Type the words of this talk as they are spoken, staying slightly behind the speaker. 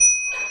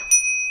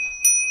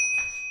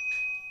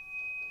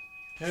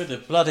Who the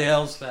bloody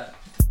hell's that?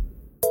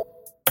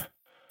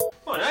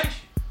 Morning, H.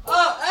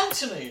 Oh,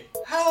 Anthony!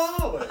 How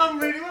are we? I'm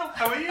really well.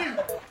 How are you?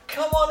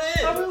 Come on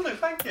in! I will do,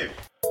 thank you.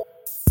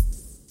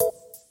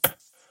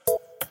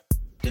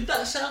 Did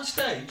that sound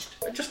staged?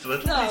 Just a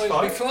little. No, it's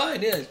it'll be fine.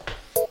 fine, yeah.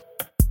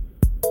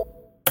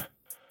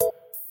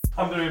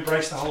 I'm going to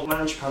embrace the whole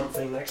lounge pant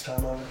thing next time.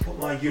 I'm going to put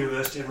my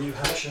University of New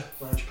Hampshire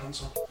lounge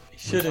pants on. You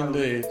should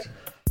indeed.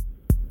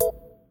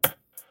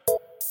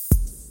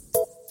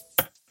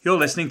 You're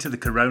listening to the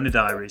Corona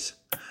Diaries,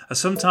 a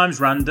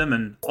sometimes random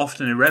and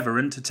often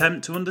irreverent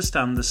attempt to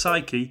understand the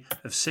psyche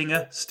of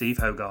singer Steve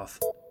Hogarth.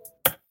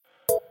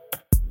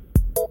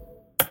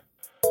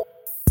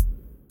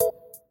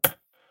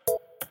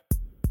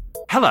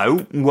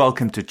 Hello, and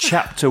welcome to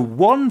chapter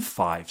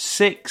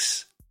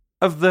 156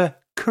 of the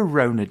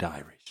Corona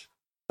Diaries.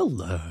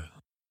 Hello.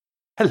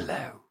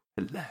 Hello.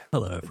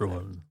 Hello,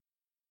 everyone.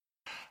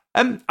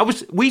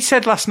 We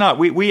said last night,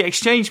 we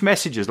exchanged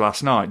messages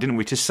last night, didn't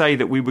we, to say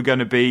that we were going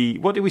to be,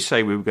 what did we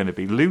say we were going to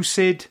be?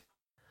 Lucid?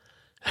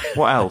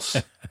 What else?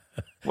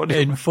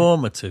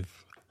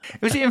 Informative.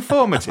 Was it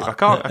informative? I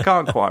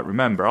can't quite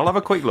remember. I'll have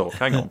a quick look.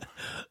 Hang on.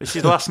 This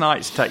is last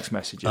night's text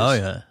messages. Oh,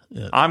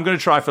 yeah. I'm going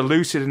to try for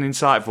lucid and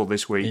insightful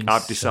this week.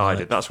 I've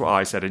decided. That's what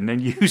I said. And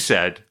then you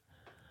said,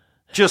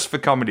 just for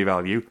comedy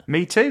value,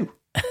 me too.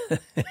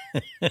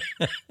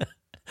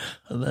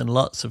 And then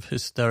lots of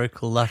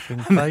hysterical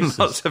laughing faces.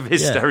 Lots of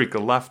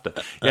hysterical laughter.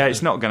 Yeah,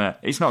 it's not gonna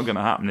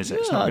happen, is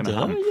it? It's not gonna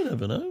happen. You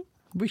never know.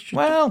 We should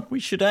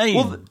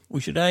aim. We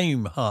should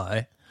aim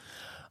high,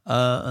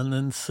 and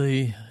then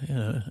see.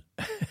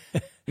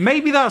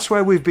 Maybe that's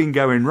where we've been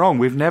going wrong.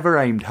 We've never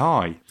aimed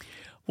high.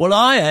 Well,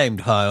 I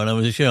aimed high when I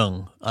was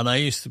young, and I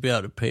used to be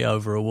able to pee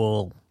over a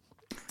wall.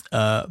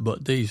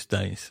 But these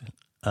days,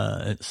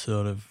 it's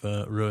sort of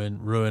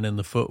ruining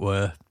the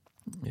footwear.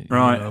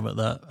 Right. I'm at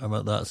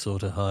that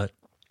sort of height.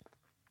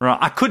 Right.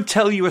 I could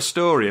tell you a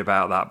story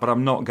about that, but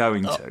I'm not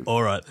going to.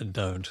 All right, then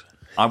don't.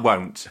 I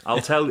won't. I'll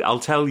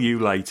tell you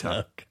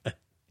later. Okay.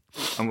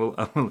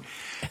 And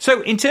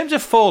So, in terms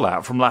of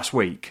fallout from last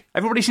week,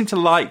 everybody seemed to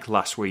like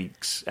last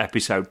week's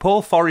episode.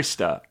 Paul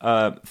Forrester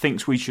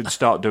thinks we should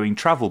start doing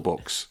travel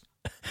books.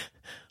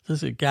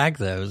 There's a gag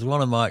there. It was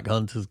one of Mike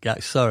Hunter's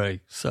gags.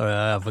 Sorry,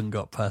 I haven't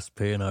got past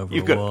peeing over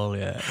a wall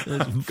yet.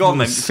 Go on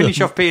then, finish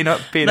off peeing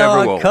over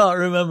a wall. I can't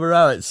remember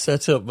how it's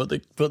set up, but the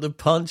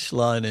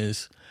punchline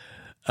is,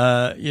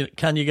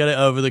 can you get it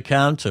over the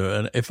counter?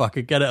 And if I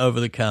could get it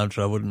over the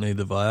counter, I wouldn't need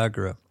the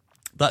Viagra.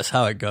 That's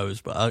how it goes,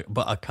 but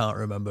I can't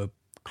remember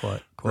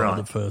quite right.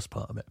 the first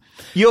part of it.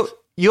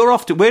 You're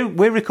off to,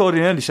 we're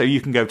recording early so you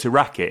can go to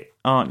Racket,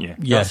 aren't you?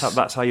 Yes.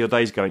 That's how your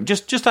day's going.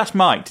 Just ask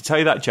Mike to tell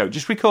you that joke.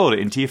 Just record it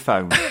into your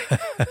phone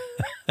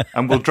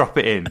and we'll drop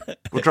it in.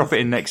 We'll drop it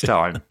in next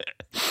time.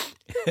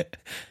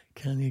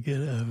 Can you get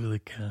it over the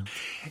counter?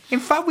 In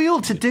fact, we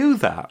ought to do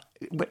that.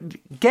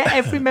 Get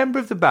every member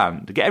of the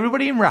band, get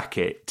everybody in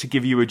Racket to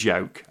give you a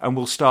joke and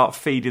we'll start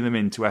feeding them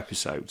into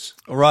episodes.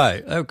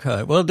 Right,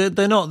 okay. Well,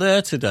 they're not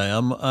there today.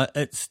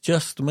 It's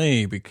just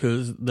me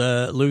because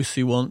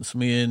Lucy wants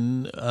me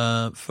in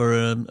for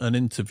an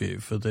interview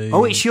for the...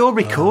 Oh, it's your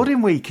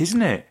recording week,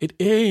 isn't it? It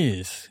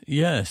is,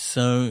 yes.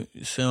 So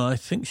I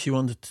think she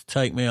wanted to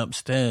take me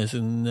upstairs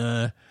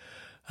and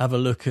have a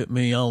look at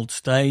me old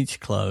stage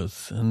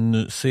clothes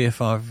and see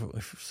if I've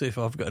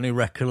got any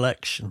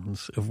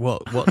recollections of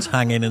what's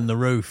hanging in the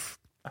roof.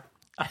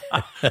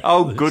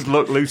 Oh, good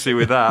luck, Lucy,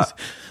 with that.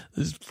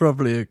 There's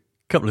probably a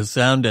couple of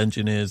sound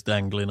engineers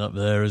dangling up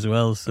there as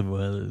well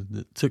somewhere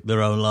that took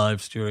their own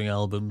lives during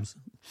albums.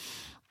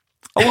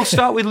 Oh, we'll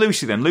start with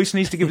Lucy then. Lucy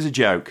needs to give us a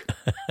joke.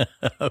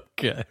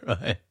 Okay,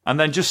 right. And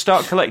then just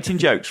start collecting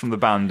jokes from the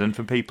band and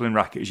from people in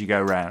Racket as you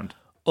go round.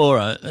 All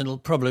right, it'll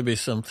probably be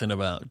something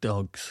about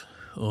dogs.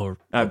 Or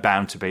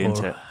bound to be,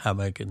 isn't it?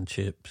 Hammock and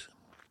chips.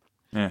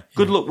 Yeah.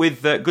 Good luck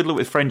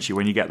with Frenchie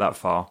when you get that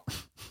far.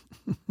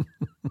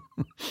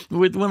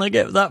 When I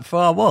get that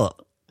far,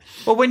 what?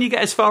 Well, when you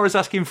get as far as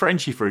asking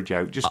Frenchie for a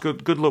joke, just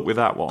good luck with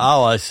that one.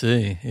 Oh, I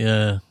see.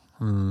 Yeah.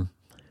 Yeah,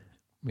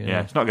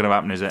 it's not going to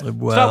happen, is it?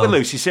 Well, start with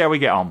Lucy. See how we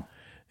get on.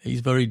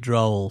 He's very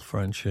droll,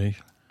 Frenchie.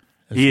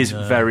 He is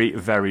very,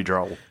 very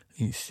droll.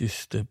 He's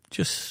just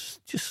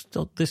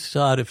on this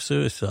side of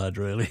suicide,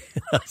 really.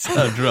 That's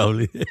how droll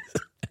he is.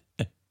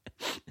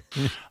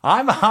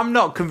 I'm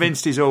not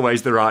convinced he's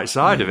always the right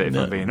side of it, if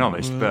I'm being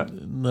honest. But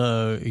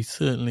no, he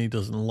certainly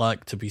doesn't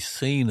like to be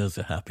seen as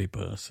a happy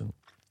person.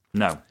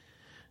 No.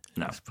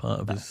 It's part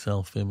of his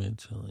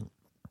self-image, I think.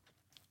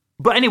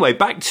 But anyway,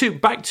 back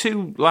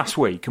to last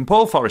week, and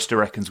Paul Forrester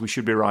reckons we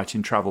should be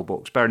writing travel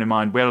books. Bearing in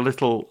mind, we had a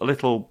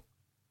little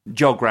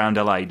jog round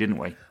LA, didn't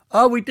we?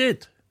 Oh, we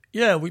did.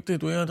 Yeah, we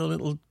did. We had a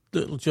little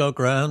jog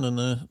round and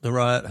the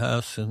Riot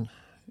House and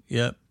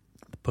the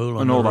pool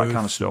on and the all roof. that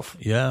kind of stuff.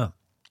 Yeah.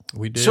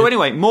 We did. So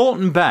anyway,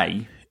 Moreton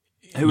Bay,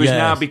 who has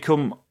now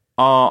become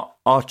our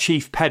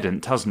chief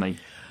pedant, hasn't he?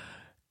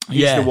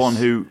 He's the one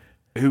who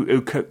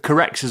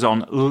corrects us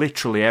on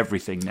literally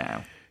everything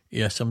now.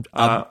 Yes, I've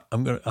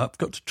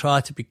got to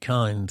try to be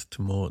kind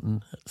to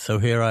Moreton. So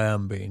here I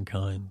am being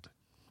kind.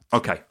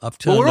 Okay. I've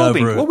turned we're all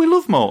over. well, we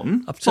love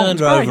Morton. I've turned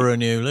Morton's over great. a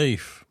new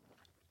leaf.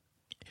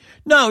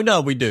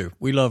 No, we do.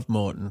 We love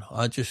Morton.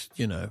 I just,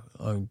 I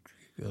don't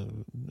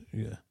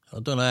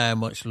know how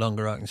much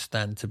longer I can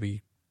stand to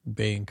be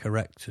being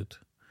corrected.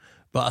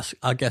 But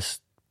I guess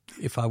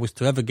if I was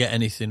to ever get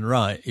anything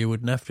right, you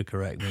wouldn't have to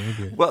correct me, would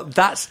you? Well,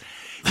 that's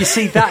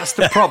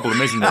the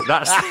problem, isn't it?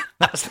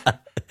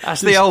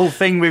 That's the old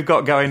thing we've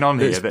got going on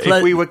here. That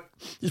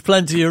there's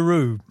plenty of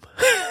room.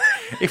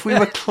 If we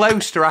were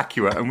close to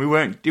accurate and we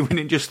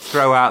wouldn't just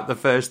throw out the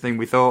first thing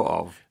we thought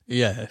of.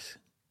 Yes.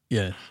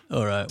 Yeah.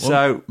 All right. Well,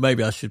 So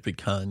maybe I should be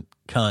kind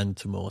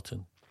to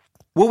Morton.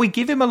 Well, we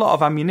give him a lot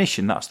of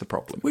ammunition. That's the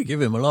problem. We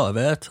give him a lot of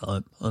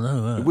airtime. I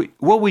know that.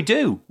 We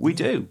do.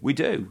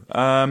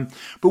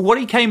 But what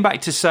he came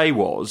back to say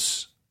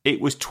was it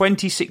was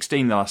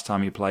 2016 the last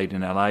time he played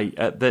in LA.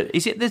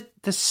 Is it the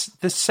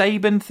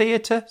Saban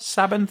Theatre?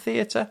 Saban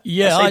Theatre?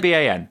 Yeah,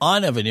 S-A-B-A-N. I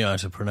never knew how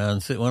to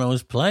pronounce it when I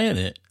was playing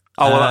it.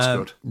 Oh, well, that's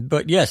good.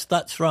 But yes,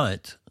 that's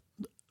right.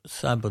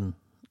 Saban.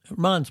 It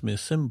reminds me of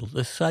symbols.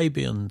 The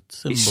Sabian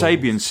symbols. It's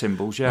Sabian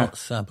symbols, yeah. Not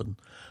Saban.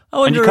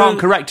 And you can't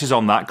correct us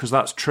on that because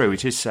that's true.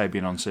 It is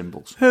Sabian on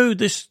symbols. Who is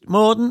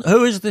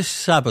this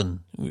Saban?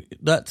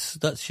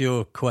 That's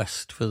your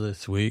quest for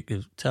this week.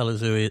 Tell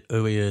us who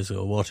he is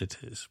or what it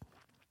is.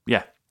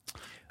 Yeah.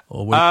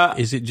 Or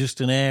is it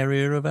just an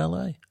area of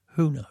LA?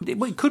 Who knows?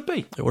 It could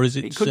be. Or is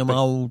it some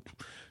old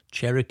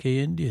Cherokee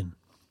Indian?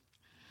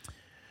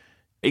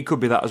 It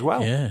could be that as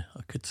well. Yeah,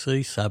 I could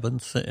see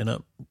Saban sitting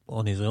up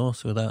on his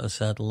horse without a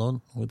saddle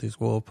on, with his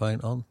war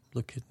paint on,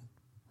 looking,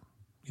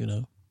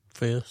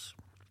 fierce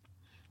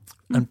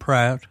and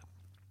proud.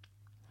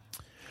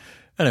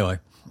 Anyway,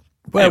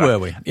 where were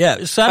we? Yeah,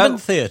 Saban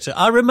Theatre.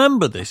 I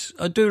remember this.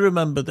 I do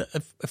remember that.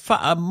 In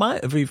fact, I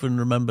might have even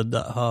remembered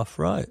that half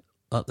right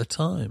at the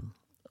time.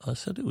 I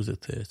said it was a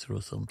theatre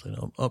or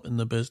something up in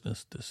the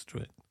business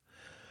district.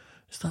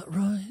 Is that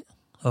right?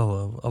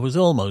 Oh, I was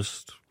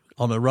almost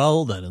on a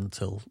roll then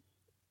until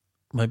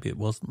maybe it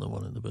wasn't the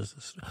one in the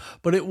business.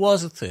 But it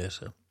was a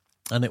theatre,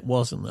 and it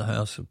wasn't the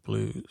House of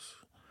Blues.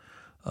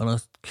 And I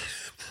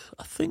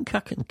think I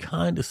can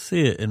kind of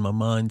see it in my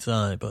mind's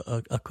eye, but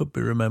I could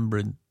be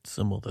remembering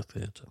some other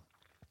theatre.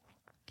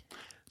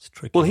 It's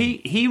tricky. Well,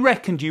 he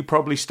reckoned you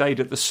probably stayed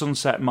at the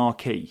Sunset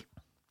Marquee.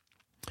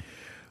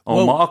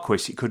 Or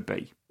Marquis, it could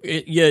be.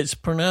 It's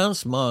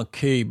pronounced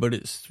Marquee, but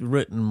it's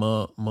written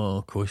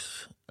Marquis.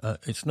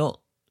 It's not.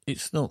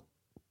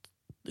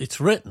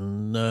 It's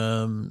written,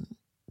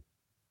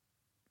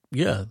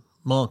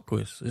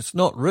 Marquis. It's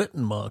not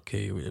written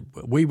Marquis.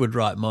 We would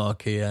write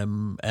Marquis,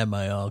 M-A-R-Q-U-E-E,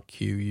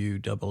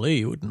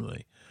 wouldn't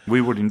we?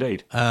 We would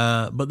indeed.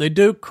 But they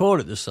do call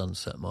it the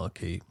Sunset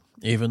Marquee,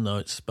 even though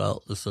it's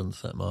spelt the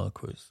Sunset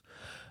Marquis.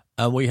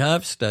 And we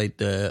have stayed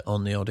there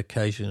on the odd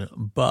occasion,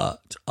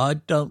 but I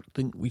don't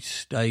think we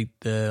stayed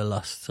there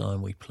last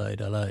time we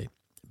played LA,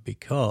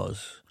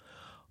 because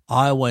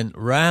I went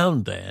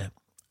round there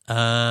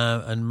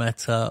and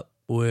met up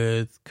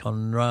with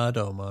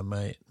Conrado, my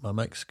mate, my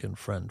Mexican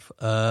friend,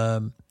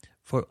 and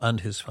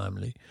his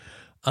family.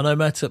 And I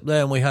met up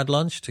there and we had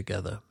lunch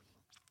together.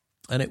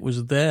 And it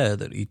was there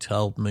that he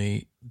told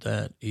me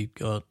that he'd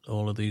got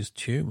all of these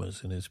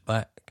tumours in his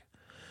back.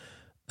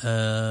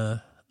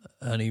 And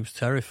he was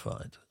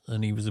terrified.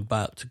 And he was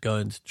about to go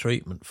into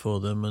treatment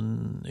for them,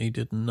 and he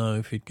didn't know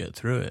if he'd get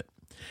through it.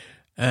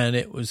 And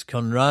it was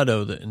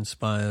Conrado that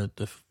inspired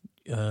the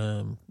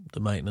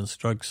maintenance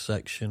drugs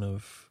section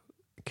of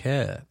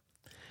Care,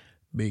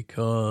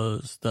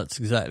 because that's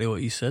exactly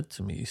what he said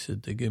to me. He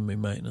said, they give me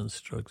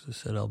maintenance drugs. I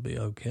said, I'll be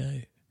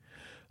okay.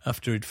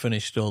 After he'd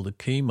finished all the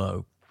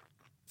chemo,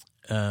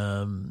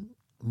 no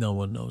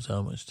one knows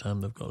how much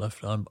time they've got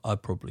left. That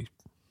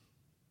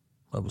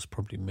was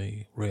probably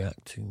me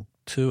reacting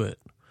to it.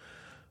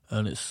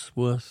 And it's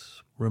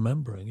worth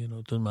remembering, it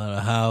doesn't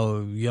matter how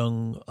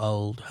young,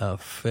 old, how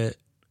fit,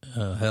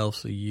 how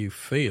healthy you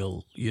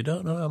feel, you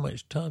don't know how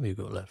much time you've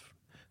got left.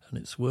 And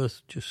it's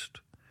worth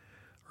just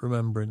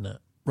remembering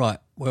that. Right,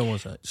 where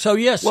was I? So,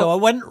 so I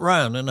went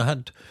round and I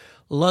had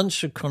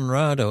lunch at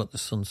Conrado at the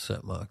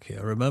Sunset Marquee.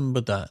 I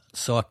remember that.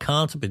 So I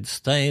can't have been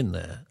staying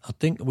there. I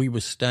think we were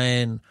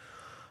staying,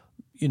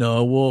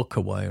 a walk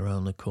away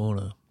around the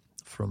corner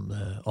from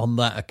there on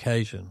that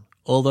occasion.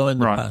 Although in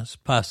the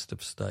past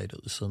I've stayed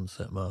at the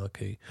Sunset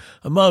Marquee.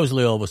 And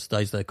Mosley always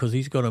stays there because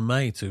he's got a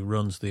mate who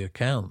runs the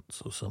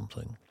accounts or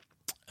something,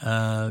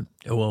 who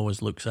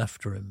always looks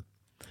after him.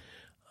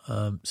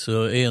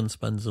 So Ian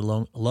spends a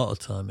lot of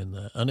time in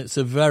there, and it's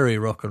a very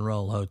rock and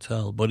roll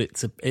hotel, but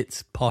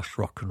it's posh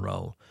rock and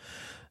roll.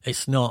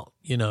 It's not,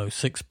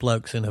 six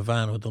blokes in a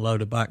van with a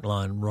load of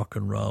backline rock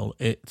and roll.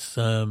 It's,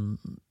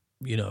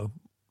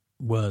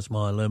 where's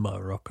my limo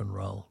rock and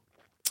roll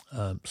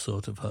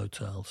sort of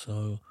hotel.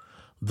 So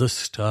the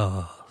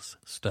stars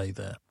stay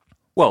there.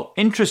 Well,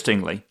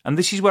 interestingly, and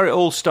this is where it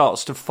all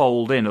starts to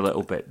fold in a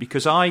little bit,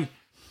 because I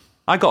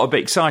got a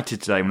bit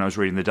excited today when I was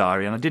reading the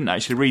diary, and I didn't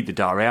actually read the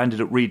diary. I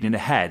ended up reading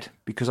ahead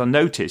because I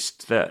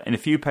noticed that in a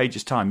few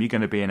pages' time you're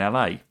going to be in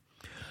LA.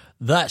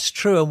 That's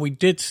true, and we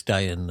did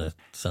stay in the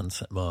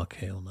Sunset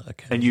Marquee on that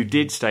occasion. And you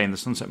did stay in the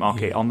Sunset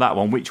Market on that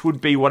one, which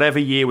would be whatever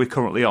year we're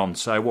currently on.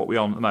 So what we're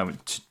on at the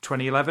moment,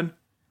 2011?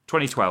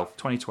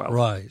 2012.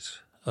 Right.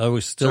 I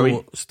was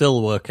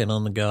still working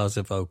on the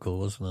Gaza vocal,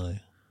 wasn't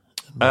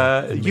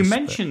I? You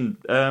mentioned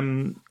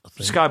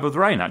Sky Above the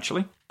Rain,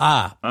 actually.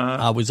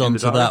 I was on to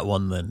diary. that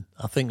one then.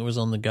 I think it was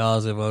on the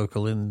Gaza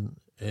vocal in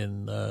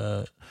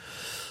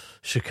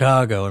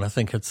Chicago, and I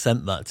think I'd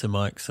sent that to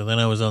Mike. So then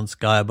I was on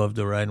Sky Above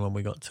the Rain when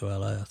we got to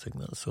LA. I think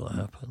that's what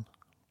happened.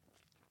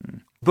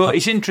 But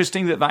it's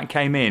interesting that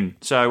came in.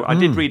 So I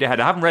did read ahead.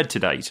 I haven't read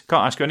today's.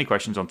 Can't ask you any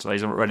questions on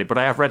today's. I haven't read it, but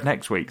I have read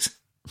next week's.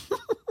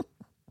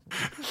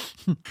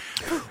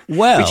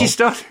 Well, Which is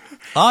I've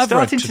read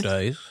starting to-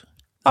 today's.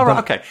 Oh, right,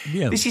 okay.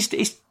 Yeah. This is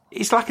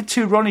it's like a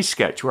Two Ronnie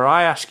sketch where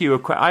I ask you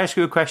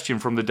a question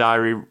from the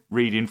diary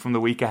reading from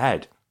the week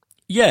ahead.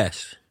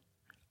 Yes.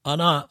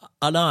 And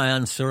I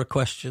answer a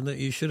question that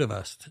you should have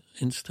asked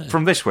instead.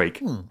 From this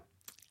week.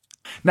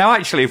 Now,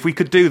 actually, if we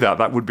could do that,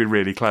 that would be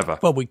really clever.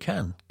 Well, we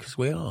can, because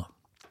we are.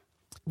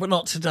 But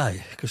not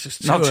today, because it's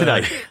too Not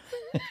today.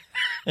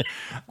 early.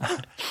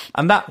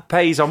 And that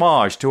pays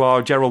homage to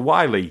our Gerald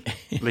Wiley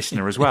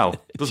listener as well,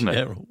 doesn't it?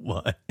 Gerald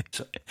White.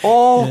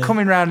 All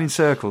coming round in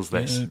circles,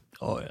 this.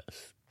 Oh, yes.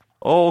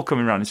 All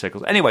coming round in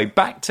circles. Anyway,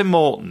 back to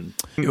Morton.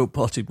 You're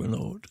potted, my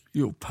lord.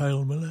 You're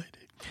pale, my lady.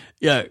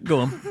 Yeah,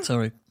 go on.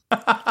 Sorry.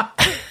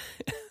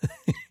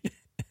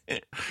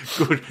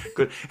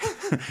 Good.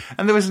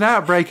 And there was an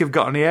outbreak of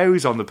Got Any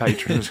O's on the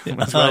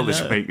Patreon as well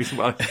this week.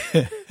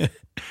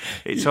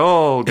 It's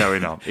all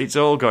going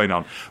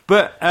on.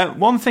 But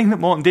one thing that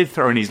Morton did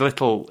throw in his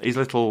little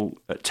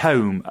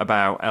tome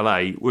about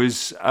LA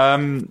was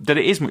that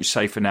it is much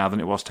safer now than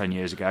it was 10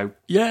 years ago.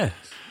 Yes,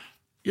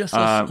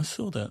 I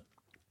saw that.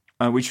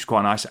 Which was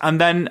quite nice. And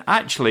then,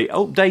 actually,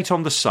 update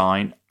on the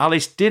sign.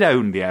 Alice did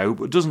own the O,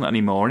 but doesn't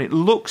anymore. And it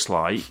looks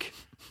like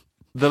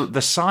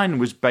the sign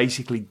was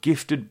basically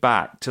gifted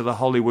back to the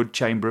Hollywood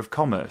Chamber of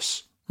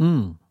Commerce.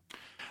 And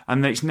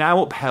it's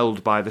now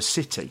upheld by the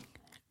city.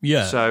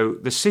 Yeah. So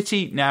the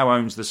city now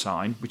owns the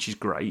sign, which is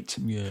great.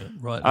 Yeah,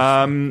 right.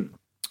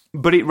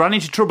 But it ran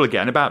into trouble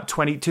again about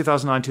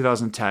 2009,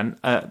 2010,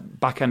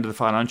 back end of the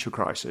financial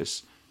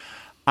crisis.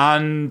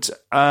 And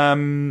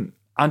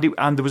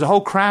there was a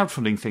whole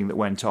crowdfunding thing that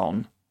went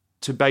on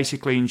to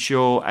basically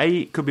ensure,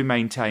 A, it could be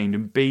maintained,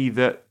 and B,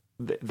 that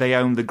they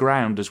own the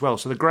ground as well.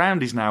 So the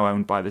ground is now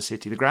owned by the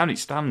city. The ground it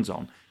stands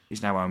on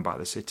is now owned by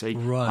the city.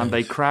 Right. And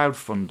they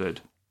crowdfunded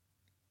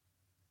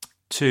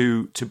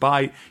to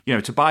buy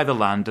the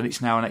land, and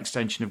it's now an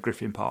extension of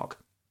Griffin Park.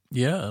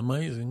 Yeah,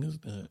 amazing,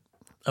 isn't it?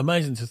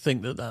 Amazing to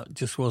think that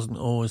just wasn't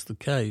always the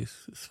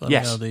case. It's funny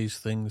Yes. how these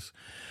things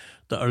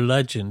that are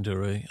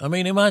legendary. I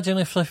mean, imagine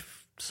if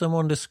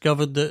someone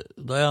discovered that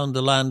they owned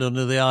the land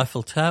under the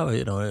Eiffel Tower,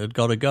 it had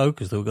got to go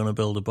because they were going to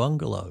build a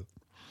bungalow.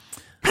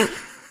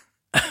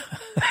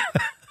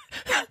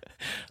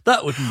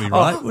 That wouldn't be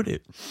right, would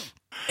it?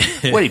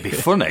 Well, it'd be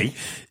funny.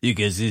 You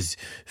guys, this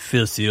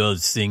filthy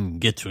old thing,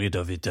 get rid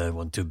of it. I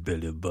want to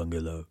build a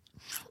bungalow.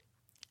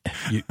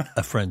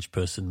 A French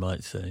person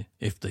might say,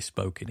 if they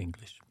spoke in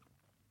English.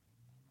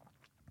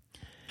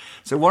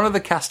 So one of the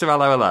cast of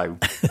Hello Hello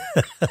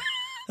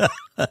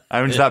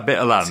owns that bit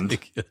of land.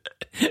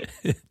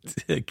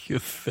 Take your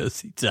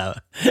filthy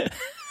tower.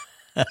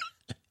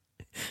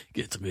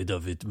 Get rid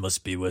of it.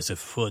 Must be worth a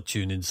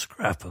fortune in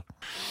scrapper.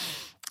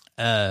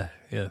 Yeah.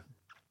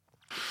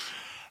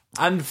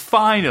 And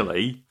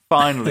finally,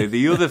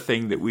 the other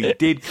thing that we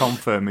did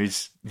confirm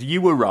is you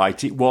were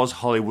right. It was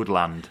Hollywood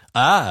land.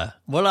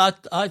 Well,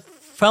 I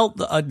felt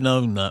that I'd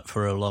known that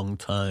for a long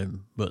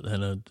time, but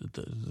then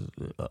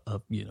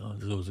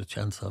there's always a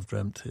chance I've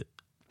dreamt it.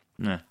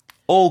 Yeah.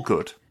 All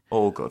good.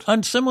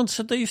 And someone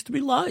said there used to be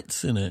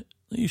lights in it.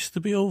 They used to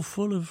be all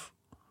full of.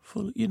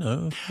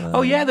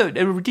 Oh yeah, there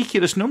were a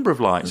ridiculous number of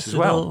lights as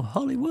well.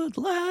 Hollywood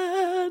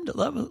land.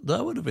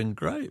 That would have been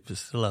great if it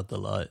still had the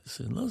lights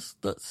in.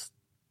 That's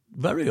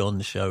very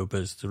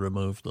un-showbiz to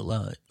remove the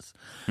lights.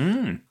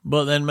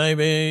 But then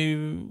maybe,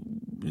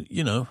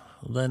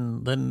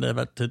 then they've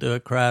had to do a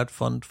crowd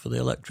fund for the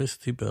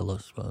electricity bill, I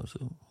suppose,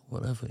 or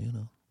whatever,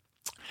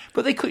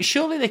 But they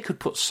could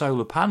put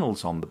solar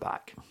panels on the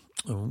back.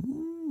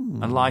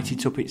 And light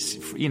it up.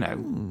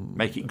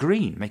 Make it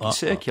green, make it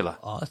circular.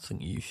 I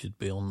think you should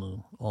be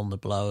on the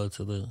blower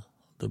to the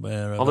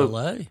mayor of Although-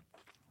 LA.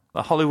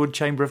 The Hollywood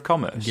Chamber of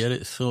Commerce. Get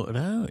it sorted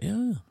out,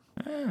 yeah.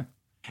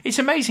 It's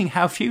amazing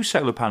how few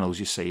solar panels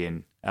you see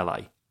in LA.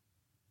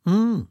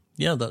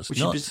 Yeah, that's Which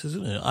nuts,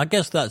 isn't it? I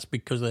guess that's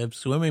because they have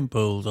swimming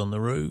pools on the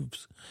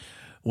roofs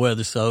where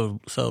the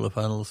solar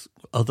panels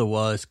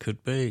otherwise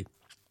could be.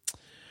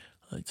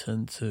 They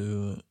tend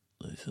to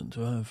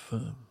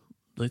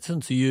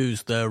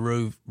use their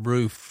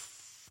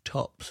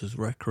rooftops as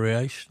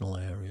recreational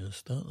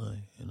areas, don't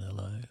they? In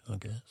LA, I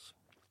guess.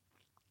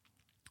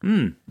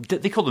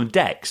 They call them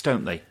decks,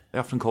 don't they? They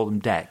often call them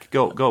deck.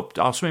 Go up.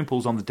 Our swimming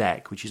pool's on the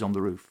deck, which is on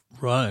the roof.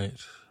 Right.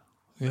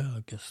 Yeah,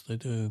 I guess they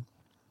do.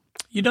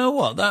 You know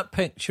what? That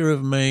picture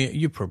of me,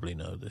 you probably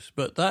know this,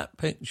 but that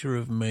picture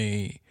of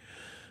me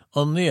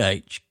on the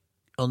H,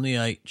 the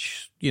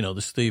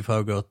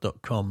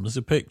stevehogarth.com, there's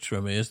a picture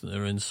of me, isn't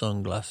there, in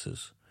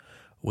sunglasses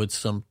with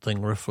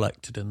something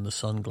reflected in the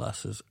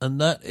sunglasses.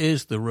 And that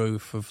is the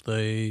roof of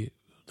the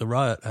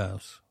Riot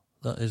House.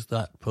 That is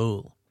that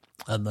pool.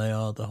 And they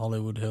are the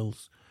Hollywood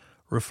Hills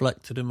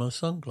reflected in my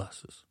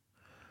sunglasses,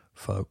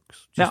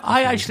 folks. Now,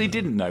 I actually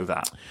didn't know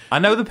that. I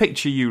know the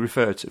picture you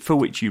refer to, for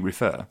which you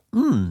refer.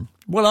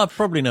 Well, I've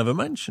probably never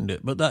mentioned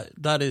it, but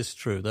that is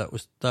true.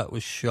 That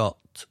was shot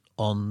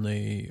on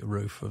the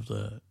roof of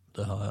the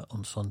Hyatt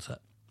on Sunset.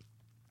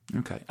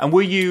 Okay. And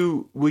were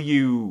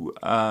you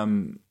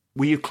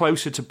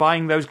closer to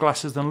buying those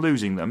glasses than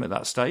losing them at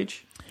that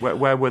stage?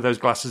 Where were those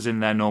glasses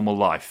in their normal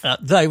life?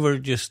 They were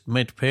just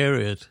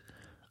mid-period.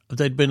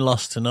 They'd been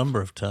lost a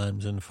number of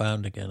times and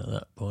found again at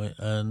that point,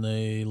 and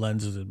the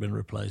lenses had been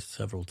replaced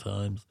several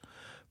times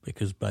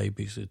because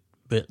babies had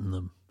bitten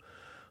them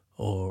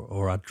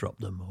or I'd dropped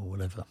them or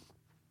whatever.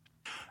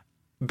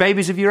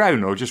 Babies of your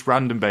own, or just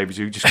random babies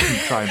who just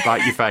try and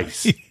bite your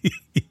face?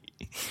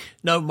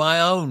 No, my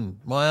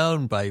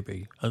own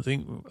baby. I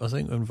think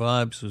when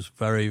Vibes was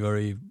very,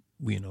 very,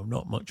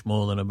 not much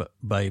more than a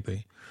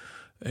baby,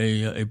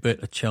 he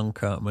bit a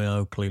chunk out of my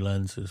Oakley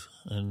lenses,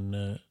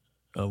 and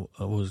I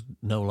was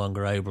no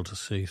longer able to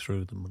see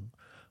through them and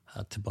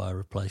had to buy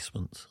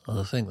replacements. And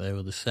I think they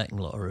were the second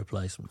lot of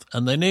replacements,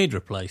 and they need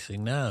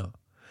replacing now.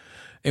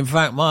 In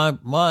fact, my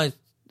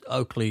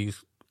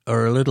Oakleys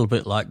are a little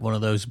bit like one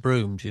of those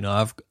brooms.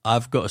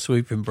 I've got a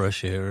sweeping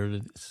brush here,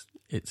 and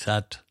it's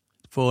had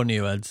 4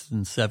 new heads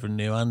and 7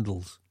 new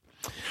handles.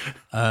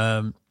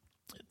 They're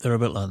a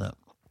bit like that.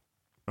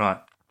 Right.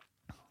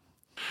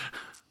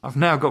 I've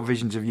now got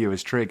visions of you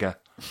as Trigger.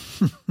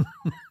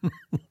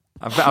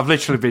 I've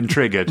literally been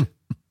triggered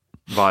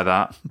by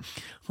that.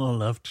 I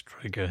loved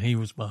Trigger. He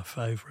was my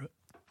favourite.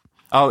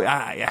 Oh,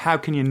 how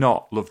can you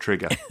not love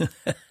Trigger?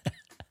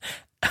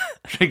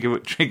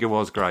 Trigger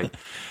was great.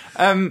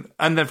 And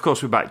then, of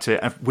course, we're back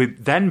to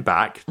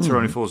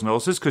Ronnie Fours and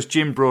Horses, because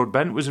Jim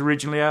Broadbent was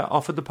originally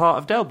offered the part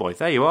of Del Boy.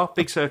 There you are,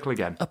 big circle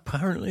again.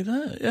 Apparently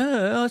that.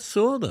 Yeah, I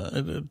saw that.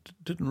 I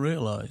didn't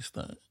realise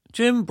that.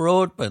 Jim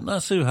Broadbent,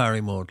 that's who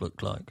Harry Maud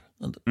looked like.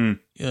 And,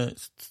 yeah,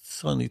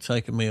 it's only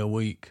taken me a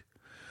week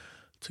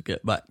to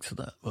get back to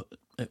that, but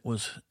it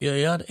was,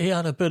 yeah, he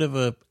had a bit of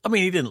a, I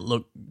mean, he didn't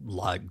look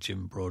like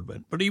Jim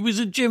Broadbent, but he was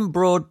a Jim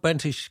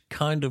Broadbentish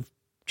kind of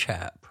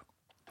chap.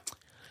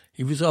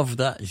 He was of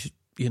that,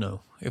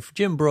 if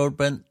Jim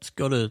Broadbent's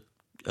got a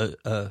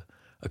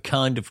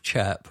kind of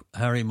chap,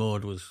 Harry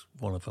Maud was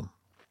one of them.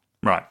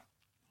 Right.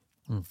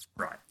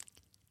 Right.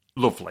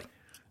 Lovely.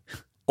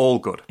 All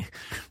good.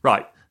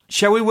 Right.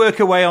 Shall we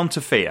work our way on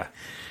to fear?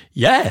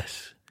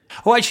 Yes.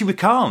 Oh, actually, we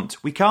can't,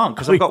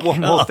 because I've got one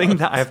more thing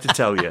that I have to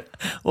tell you.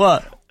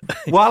 What?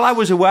 While I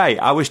was away,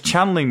 I was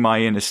channeling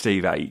my inner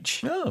Steve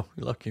H. Oh,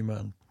 lucky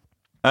man.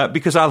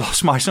 Because I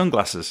lost my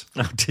sunglasses.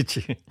 Oh, did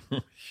you? Oh,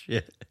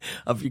 shit.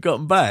 Have you got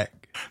them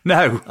back?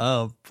 No.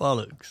 Oh,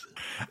 bollocks.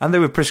 And they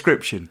were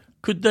prescription.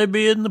 Could they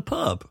be in the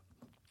pub?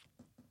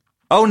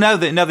 Oh, no,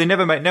 they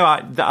never made... No,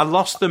 I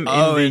lost them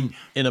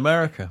in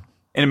America.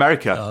 In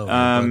America. Oh,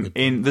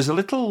 there's a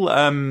little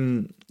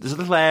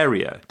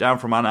area down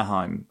from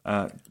Anaheim,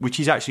 which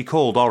is actually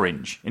called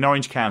Orange. In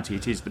Orange County,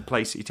 it is the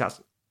place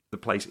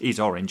is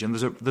Orange, and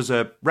there's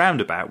a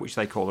roundabout which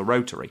they call a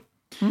rotary.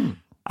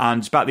 And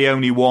it's about the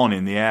only one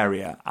in the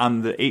area,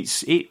 and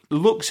it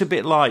looks a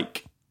bit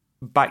like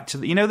Back to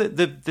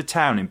the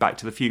town in Back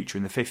to the Future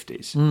in the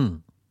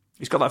 50s.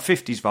 It's got that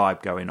 50s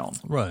vibe going on,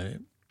 right?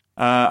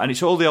 And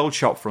it's all the old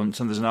shop fronts,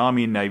 and there's an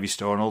Army and Navy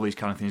store and all these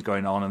kind of things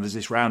going on, and there's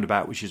this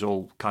roundabout which is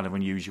all kind of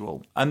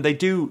unusual, and they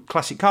do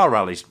classic car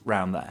rallies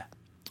round there,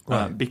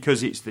 right.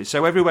 Because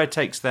so everywhere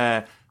takes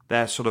their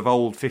sort of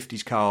old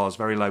 50s cars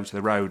very low to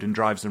the road and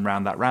drives them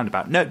round that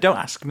roundabout. No, don't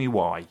ask me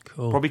why.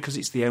 Cool. Probably because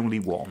it's the only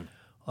one.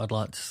 I'd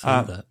like to see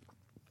that.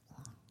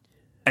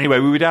 Anyway,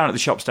 we were down at the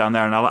shops down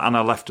there, and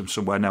I left them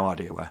somewhere, no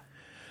idea where.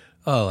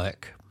 Oh,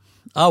 heck.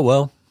 Oh,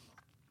 well.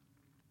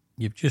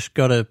 You've just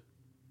got to,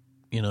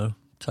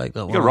 take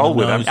that one. You roll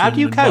with them. How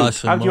do you cope?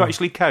 How do you more.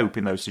 actually cope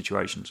in those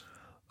situations?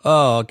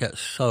 Oh, I get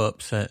so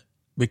upset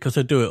because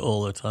I do it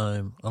all the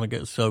time, and I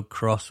get so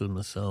cross with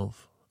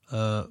myself,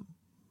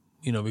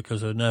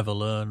 because I never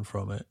learn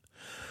from it.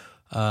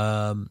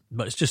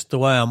 But it's just the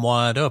way I'm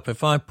wired up.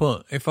 If I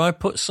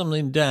put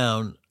something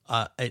down,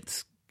 I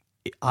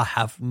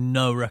have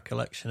no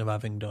recollection of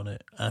having done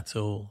it at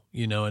all,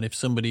 And if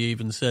somebody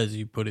even says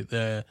you put it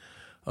there,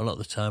 a lot of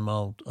the time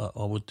I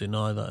would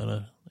deny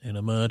that in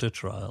a murder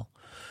trial.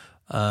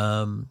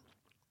 What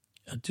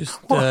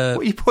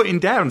are you putting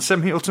down?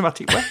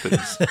 Semi-automatic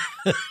weapons?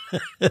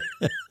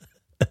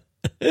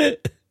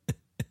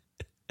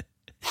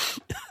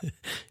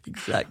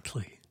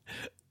 Exactly.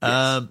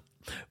 Yes.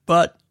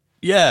 But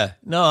yeah,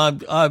 no,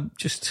 I'm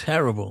just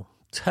terrible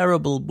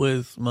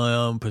with my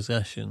own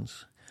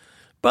possessions.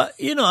 But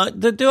they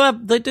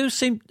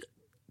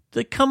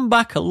come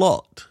back a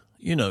lot.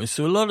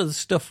 So a lot of the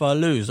stuff I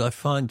lose, I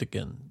find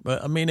again.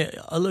 But I mean,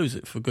 I lose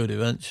it for good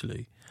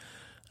eventually.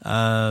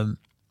 But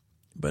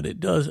But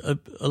it does,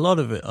 a lot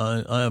of it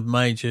I have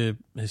major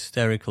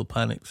hysterical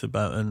panics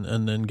about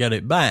and then get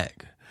it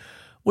back,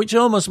 which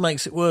almost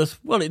makes it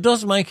it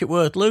does make it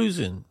worth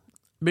losing,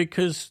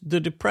 because the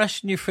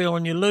depression you feel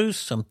when you lose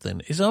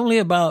something is only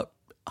about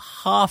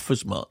half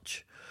as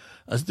much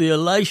as the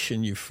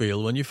elation you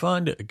feel when you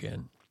find it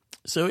again.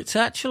 So it's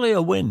actually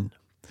a win,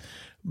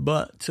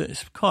 but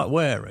it's quite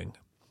wearing.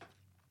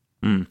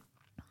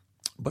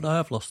 But I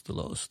have lost a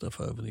lot of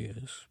stuff over the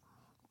years.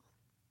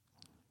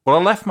 Well,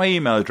 I left my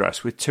email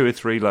address with 2 or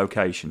 3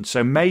 locations,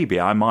 so maybe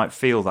I might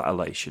feel that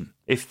elation.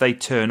 If they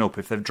turn up,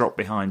 if they've dropped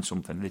behind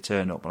something, they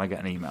turn up and I get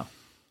an email.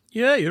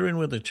 Yeah, you're in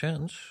with a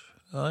chance.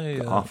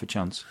 Half a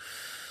chance.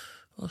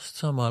 Last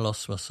time I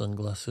lost my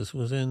sunglasses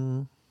was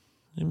in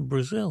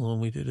Brazil when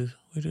we did a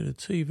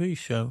TV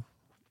show.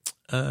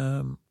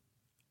 And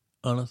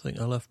I think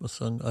I left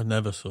I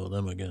never saw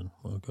them again.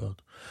 Oh,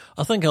 God.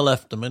 I think I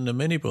left them in the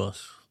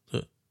minibus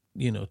that,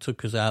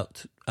 took us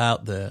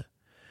out there.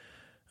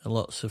 And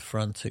lots of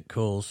frantic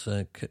calls,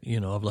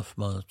 I've left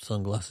my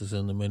sunglasses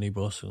in the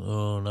minibus,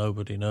 and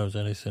nobody knows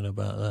anything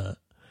about that.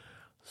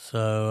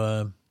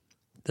 So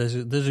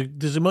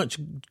there's a much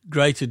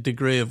greater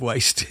degree of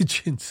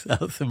wastage in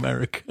South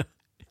America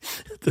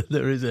than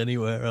there is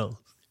anywhere else.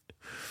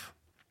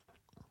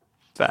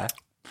 Fair.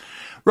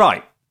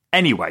 Right.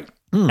 Anyway,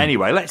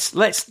 let's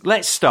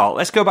start.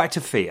 Let's go back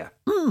to fear.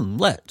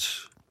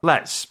 Let's.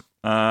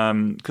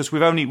 Because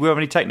we've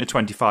only taken a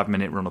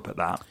 25-minute run up at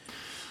that.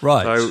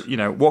 Right.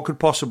 So, what could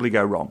possibly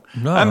go wrong?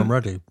 No, I'm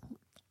ready.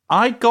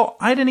 I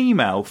had an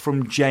email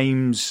from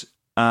James,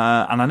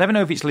 and I never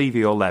know if it's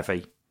Levy or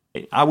Levy.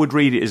 I would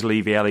read it as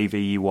Levy,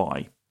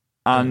 Levey.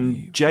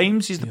 And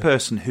James is the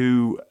person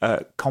who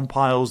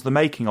compiles the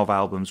making of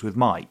albums with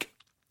Mike.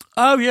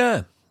 Oh,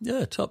 yeah.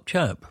 Yeah, top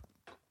chap.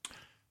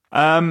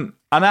 And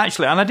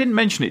I didn't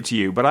mention it to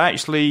you, but I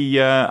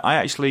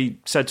actually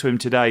said to him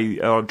today,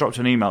 or dropped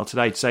an email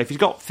today to say if he's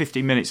got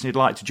 15 minutes and he'd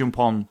like to jump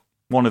on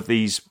one of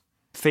these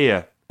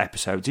Fear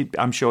episodes,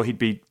 I'm sure he'd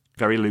be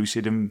very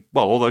lucid and,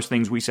 all those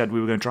things we said we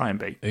were going to try and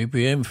be. He'd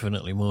be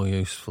infinitely more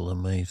useful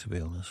than me, to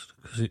be honest,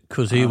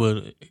 because he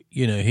would,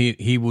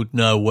 he would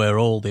know where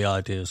all the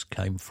ideas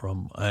came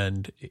from,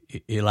 and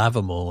he'll have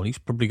them all. He's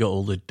probably got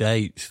all the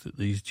dates that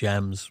these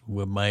jams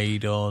were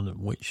made on and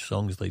which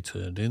songs they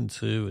turned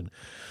into and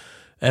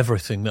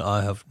everything that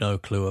I have no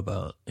clue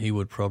about. He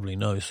would probably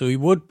know, so he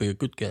would be a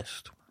good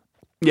guest.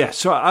 Yeah,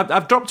 so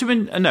I've dropped him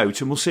in a note,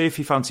 and we'll see if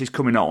he fancies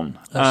coming on.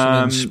 That's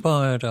an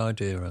inspired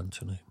idea,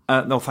 Anthony.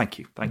 No, thank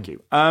you.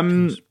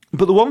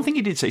 But the one thing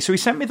he did say, so he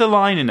sent me the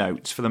liner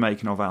notes for the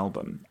making of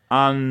album,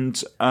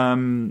 and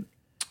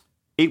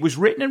it was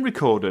written,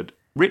 recorded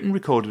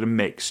and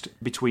mixed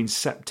between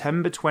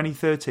September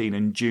 2013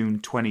 and June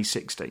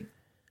 2016.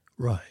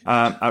 Right.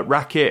 At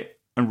Racket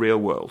and Real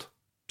World.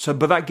 So,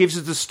 but that gives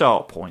us the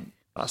start point.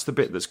 That's the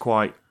bit that's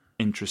quite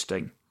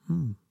interesting.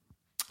 And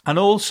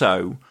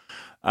also,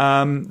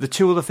 the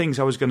 2 other things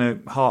I was going to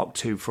hark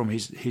to from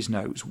his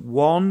notes.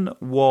 One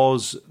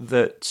was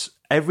that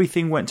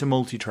everything went to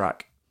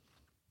multi-track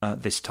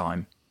this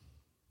time,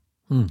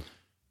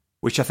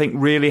 which I think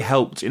really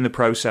helped in the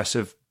process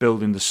of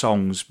building the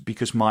songs,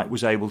 because Mike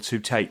was able to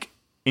take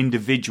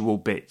individual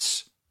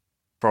bits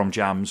from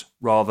jams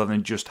rather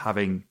than just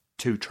having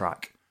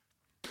 2-track.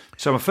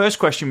 So my first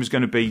question was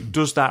going to be,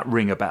 does that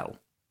ring a bell?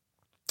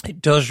 It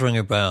does ring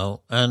a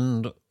bell,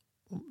 and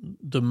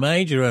the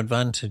major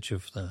advantage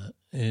of that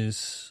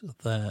is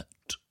that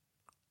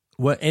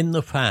we're in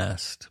the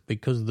past,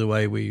 because of the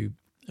way we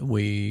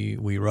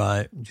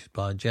write just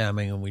by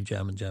jamming, and we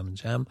jam and jam and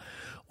jam,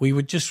 we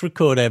would just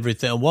record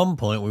everything. At one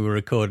point we were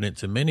recording it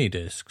to mini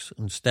discs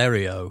and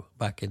stereo,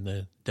 back in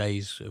the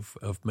days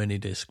of mini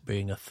disc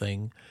being a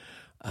thing.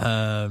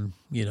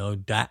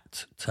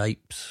 DAT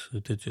tapes, the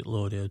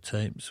digital audio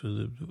tapes,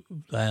 with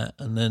that,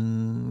 and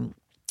then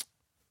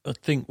I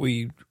think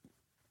we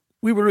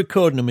were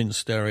recording them in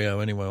stereo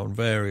anyway on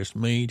various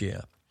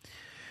media.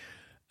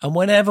 And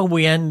whenever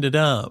we ended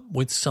up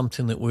with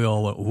something that we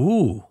all went,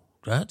 ooh,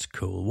 that's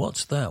cool,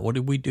 what's that? What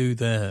did we do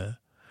there?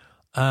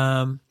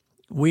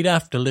 We'd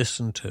have to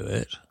listen to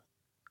it,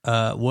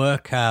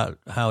 work out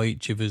how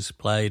each of us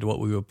played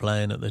what we were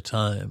playing at the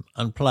time,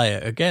 and play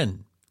it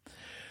again.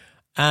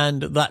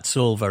 And that's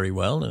all very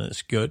well, and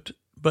it's good.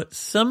 But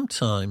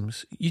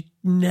sometimes you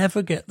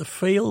never get the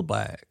feel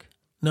back,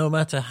 no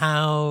matter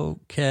how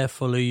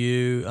carefully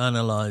you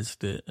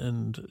analysed it,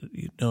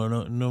 and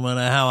no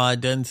matter how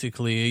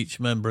identically each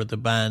member of the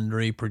band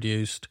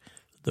reproduced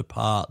the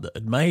part that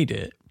had made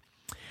it,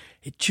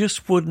 it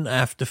just wouldn't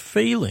have the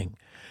feeling.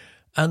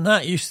 And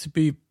that used to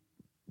be,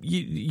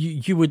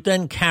 you would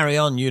then carry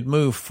on, you'd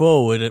move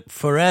forward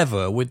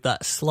forever with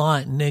that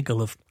slight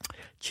niggle of,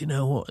 do you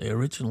know what, the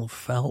original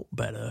felt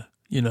better.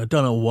 I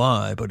don't know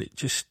why, but it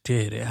just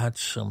did. It had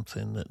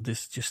something that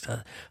this just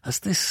had. Has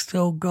this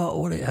still got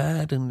what it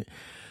had? And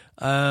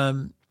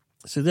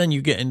so then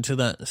you get into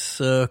that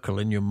circle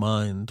in your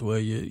mind where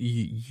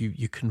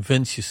you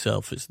convince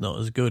yourself it's not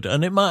as good.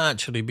 And it might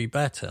actually be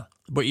better,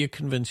 but you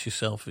convince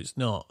yourself it's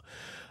not.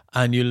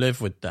 And you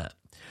live with that.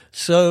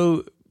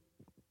 So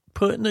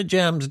putting the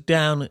jams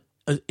down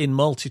in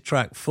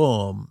multi-track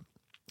form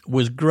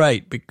was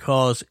great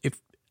because if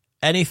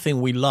anything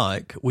we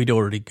like, we'd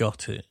already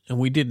got it, and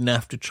we didn't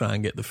have to try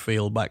and get the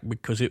feel back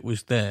because it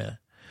was there.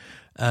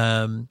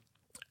 And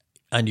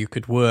you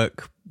could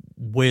work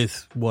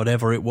with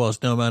whatever it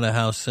was, no matter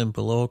how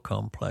simple or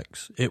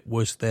complex, it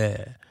was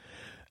there.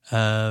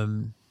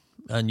 And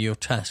your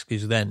task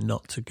is then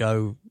not to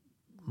go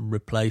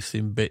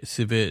replacing bits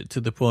of it to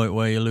the point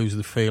where you lose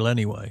the feel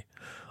anyway.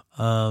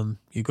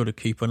 You've got to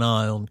keep an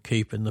eye on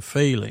keeping the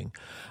feeling.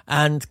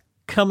 And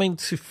coming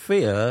to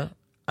Fear,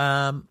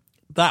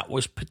 that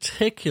was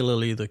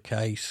particularly the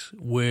case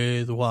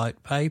with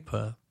White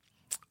Paper,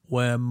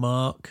 where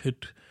Mark had,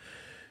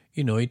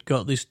 he'd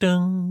got this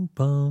ding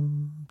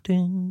bong,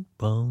 ding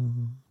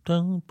bong,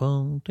 ding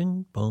bong,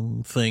 ding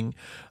bong thing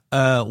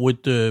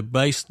with the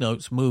bass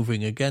notes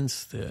moving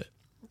against it,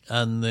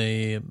 and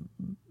the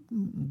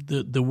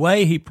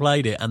way he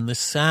played it and the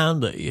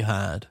sound that he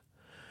had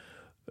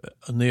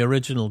on the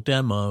original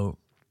demo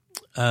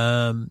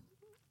had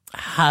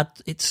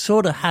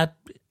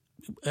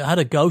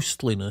a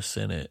ghostliness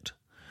in it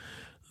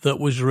that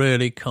was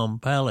really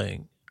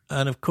compelling.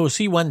 And of course,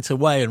 he went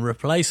away and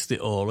replaced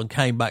it all and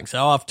came back and said,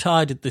 I've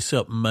tidied this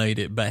up and made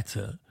it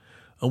better.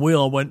 And we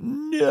all went,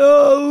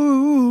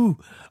 no!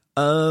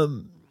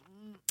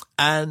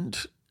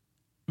 And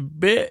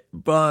bit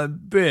by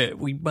bit,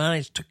 we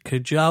managed to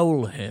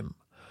cajole him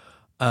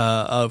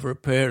over a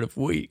period of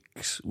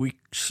weeks. We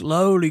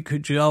slowly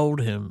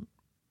cajoled him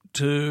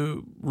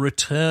to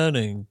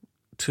returning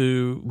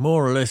to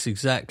more or less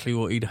exactly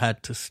what he'd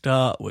had to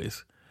start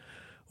with,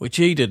 which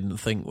he didn't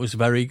think was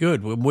very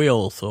good when we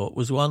all thought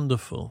was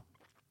wonderful.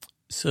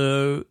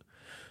 So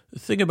the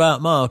thing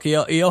about Mark, he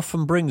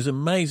often brings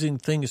amazing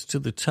things to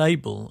the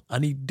table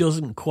and he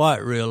doesn't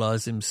quite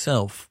realise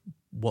himself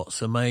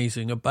what's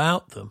amazing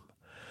about them.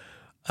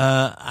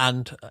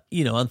 And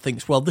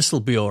thinks, well, this will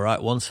be all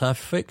right once I've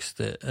fixed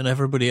it. And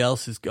everybody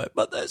else is going,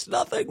 but there's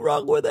nothing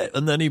wrong with it.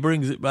 And then he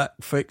brings it back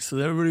fixed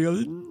and everybody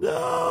goes,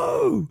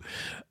 no.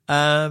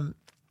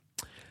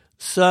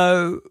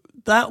 So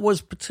that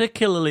was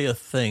particularly a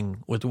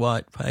thing with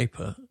White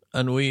Paper.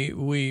 And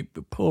we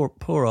poor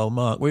old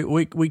Mark,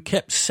 we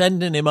kept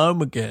sending him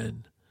home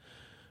again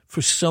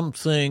for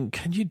something.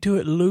 Can you do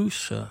it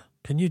looser?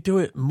 Can you do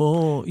it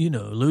more,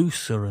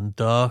 looser and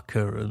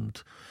darker?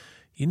 And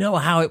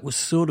how it was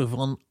sort of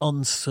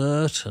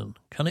uncertain.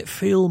 Can it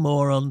feel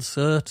more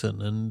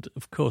uncertain? And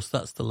of course,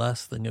 that's the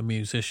last thing a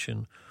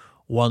musician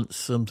wants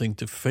something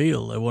to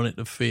feel. They want it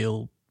to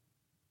feel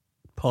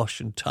posh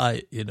and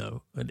tight,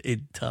 and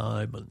in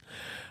time.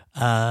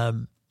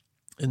 And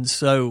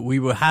so we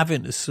were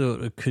having to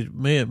sort of,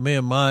 me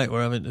and Mike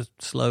were having to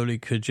slowly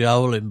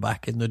cajole him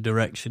back in the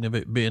direction of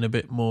it being a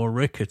bit more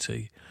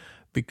rickety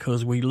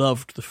because we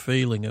loved the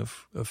feeling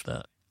of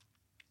that.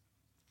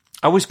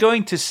 I was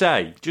going to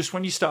say, just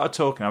when you started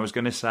talking, I was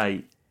going to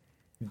say,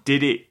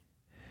 did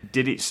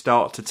it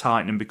start to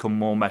tighten and become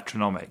more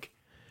metronomic?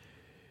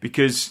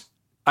 Because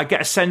I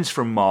get a sense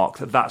from Mark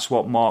that that's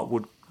what Mark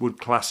would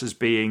class as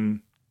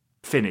being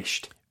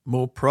finished.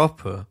 More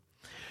proper.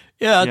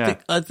 Yeah,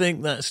 I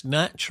think that's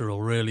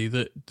natural, really,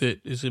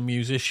 that as a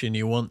musician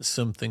you want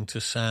something to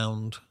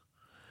sound,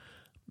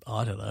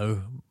 I don't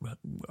know,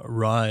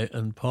 right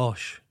and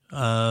posh.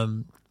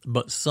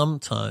 But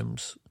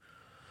sometimes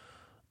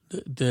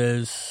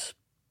there's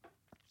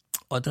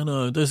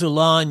a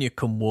line you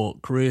can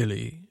walk,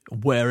 really,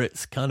 where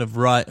it's kind of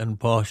right and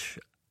posh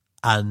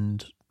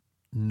and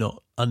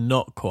not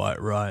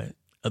quite right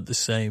at the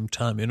same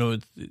time.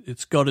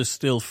 It's got to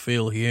still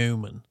feel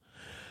human.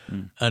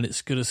 And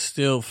it's going to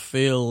still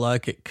feel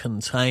like it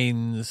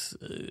contains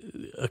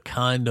a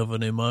kind of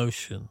an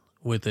emotion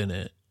within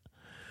it.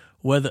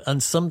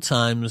 And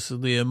sometimes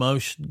the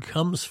emotion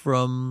comes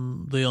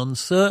from the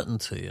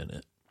uncertainty in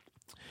it.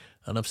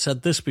 And I've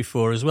said this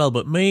before as well,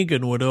 but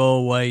Megan would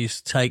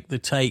always take the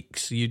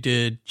takes you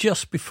did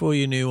just before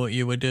you knew what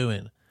you were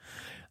doing.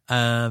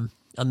 And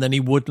then he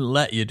wouldn't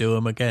let you do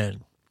them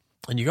again.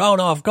 And you go, oh,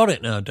 no, I've got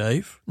it now,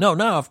 Dave. No,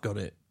 now I've got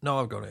it. No,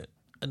 I've got it.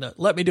 And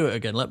let me do it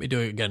again. Let me do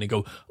it again. You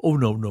go, oh,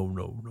 no.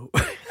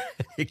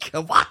 You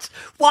go,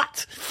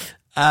 what?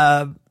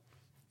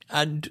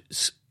 And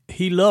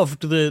he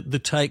loved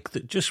the take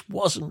that just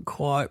wasn't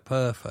quite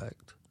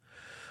perfect.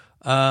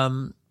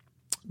 The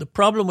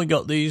problem we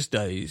got these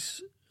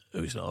days,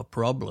 it's not a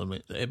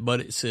problem, but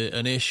it's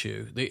an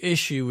issue. The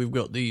issue we've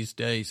got these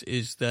days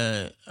is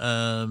that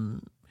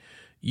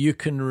you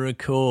can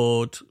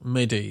record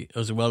MIDI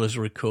as well as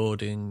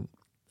recording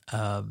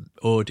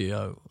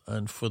audio.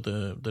 And for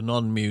the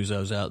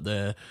non-musos out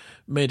there,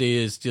 MIDI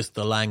is just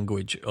the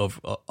language of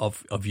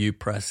you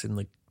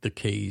pressing the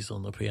keys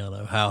on the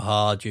piano, how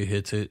hard you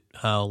hit it,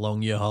 how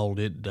long you hold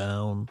it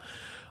down,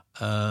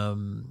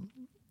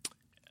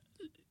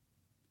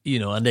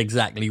 and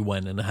exactly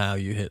when and how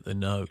you hit the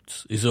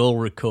notes is all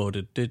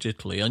recorded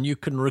digitally. And you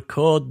can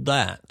record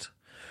that,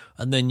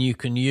 and then you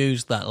can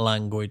use that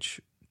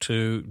language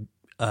to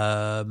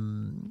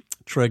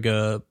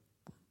trigger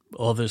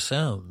other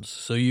sounds.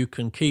 So you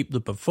can keep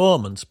the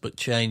performance but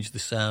change the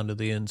sound of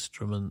the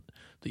instrument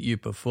that you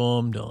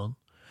performed on.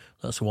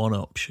 That's one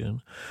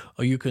option.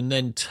 Or you can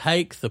then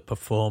take the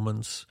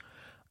performance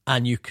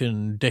and you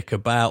can dick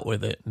about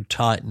with it and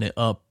tighten it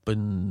up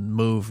and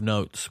move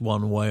notes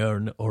one way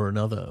or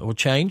another, or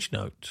change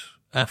notes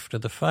after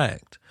the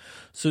fact.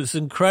 So it's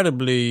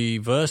incredibly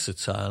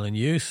versatile and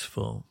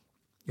useful.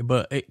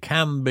 But it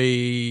can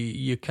be,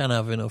 you can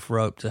have enough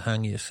rope to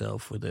hang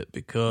yourself with it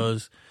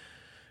because,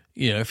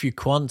 you know, if you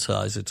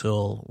quantize it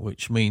all,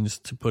 which means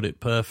to put it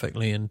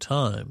perfectly in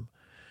time,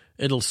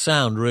 it'll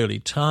sound really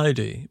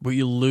tidy, but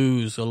you'll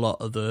lose a lot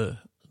of the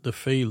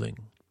feeling.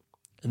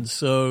 And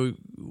so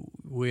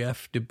we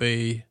have to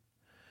be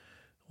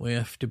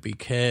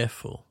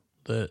careful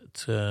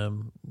that,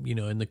 you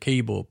know, in the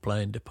keyboard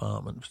playing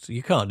department,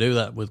 you can't do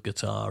that with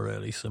guitar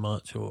really so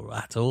much or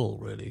at all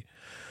really.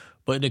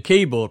 But in the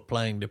keyboard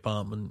playing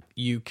department,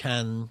 you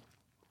can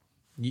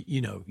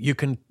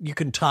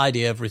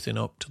tidy everything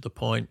up to the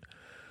point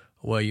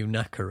where you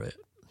knacker it.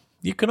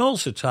 You can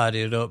also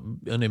tidy it up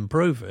and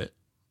improve it.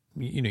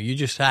 You know, you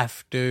just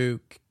have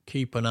to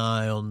keep an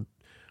eye on,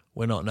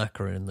 we're not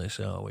knackering this,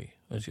 are we?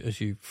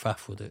 As you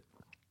faff with it.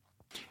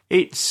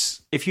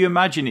 It's, if you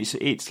imagine,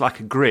 it's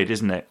like a grid,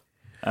 isn't it?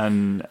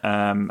 And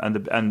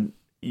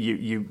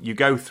you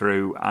go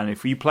through, and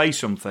if you play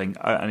something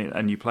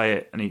and you play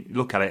it and you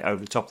look at it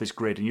over the top of this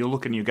grid, and you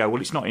look and you go,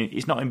 well, it's not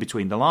in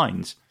between the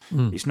lines.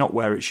 It's not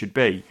where it should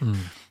be.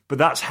 But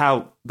that's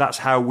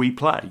how we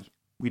play.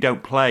 We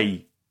don't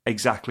play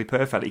exactly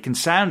perfectly. It can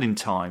sound in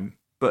time,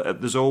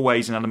 but there's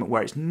always an element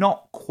where it's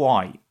not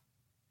quite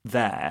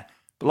there.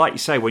 But like you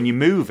say, when you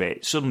move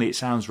it, suddenly it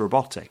sounds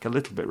robotic, a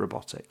little bit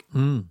robotic.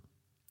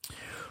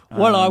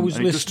 Well, I was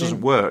listening. It just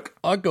doesn't work.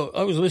 I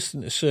was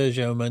listening to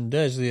Sergio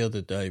Mendes the other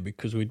day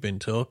because we'd been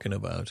talking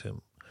about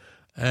him,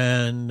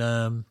 and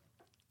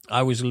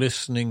I was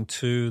listening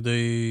to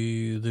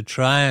the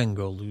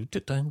triangle,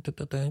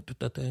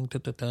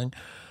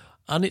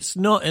 and it's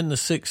not in the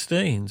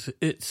 16s.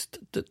 It's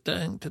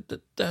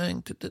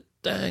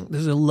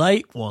there's a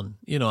late one.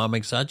 You know, I'm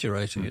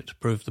exaggerating it to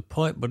prove the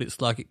point, but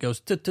it's like it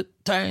goes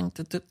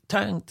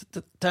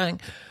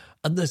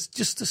and there's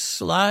just a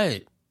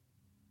slight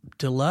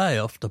delay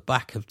off the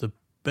back of the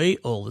beat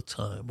all the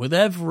time. With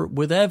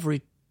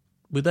every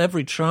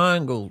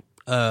triangle,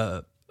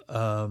 you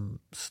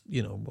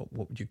know,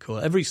 what would you call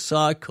it? Every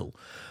cycle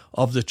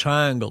of the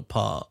triangle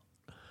part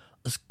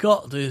has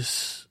got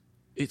this.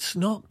 It's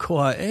not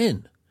quite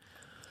in,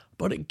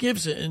 but it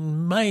gives it an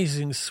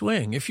amazing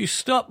swing. If you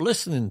stop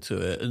listening to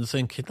it and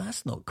thinking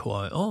that's not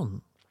quite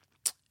on,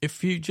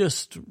 if you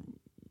just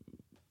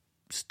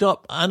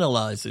stop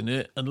analysing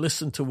it and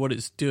listen to what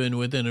it's doing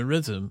within a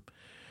rhythm,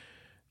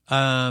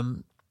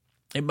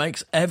 it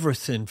makes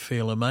everything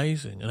feel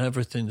amazing and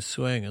everything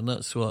swing, and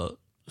that's what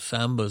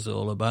samba's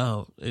all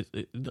about.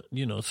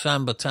 You know,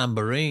 samba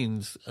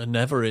tambourines are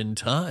never in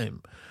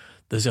time.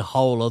 There's a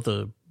whole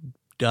other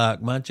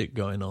dark magic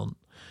going on.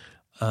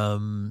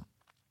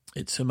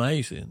 It's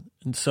amazing,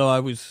 and so I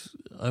was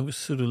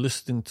sort of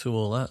listening to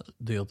all that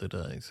the other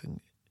day,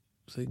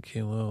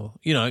 thinking, well,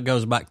 you know, it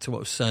goes back to what I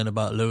was saying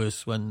about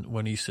Lewis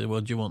when he said,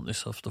 well, do you want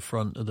this off the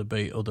front of the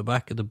beat or the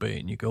back of the beat?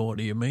 And you go, what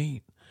do you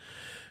mean?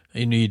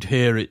 And you'd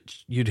hear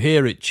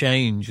it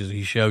change as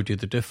he showed you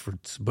the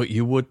difference, but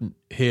you wouldn't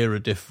hear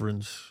a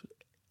difference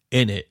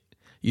in it.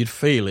 You'd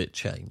feel it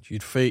change.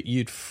 You'd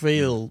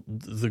feel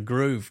the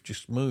groove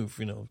just move,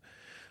 you know,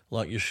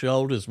 like your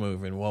shoulders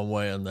moving one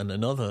way and then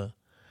another.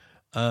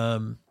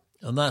 And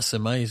that's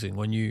amazing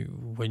when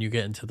you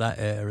get into that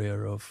area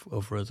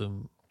of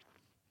rhythm.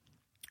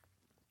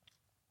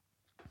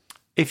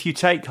 If you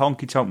take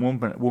Honky Tonk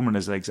Woman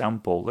as an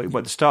example,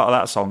 the start of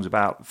that song's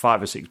about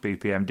 5 or 6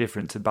 BPM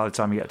different to by the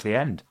time you get to the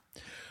end.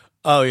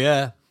 Oh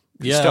yeah,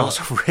 It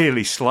starts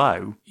really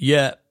slow.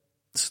 Yeah,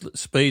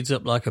 speeds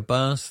up like a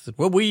bastard.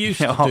 Well, we used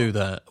to do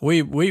that.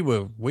 We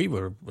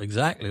were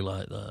exactly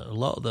like that. A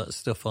lot of that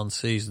stuff on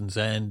Season's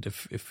End.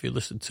 If you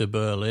listen to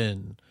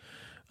Berlin,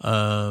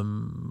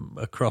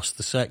 across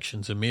the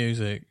sections of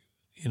music,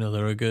 you know,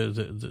 they're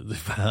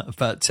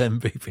about 10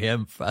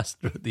 BPM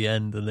faster at the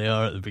end than they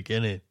are at the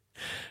beginning.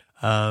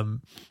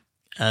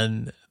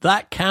 And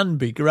that can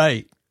be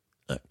great.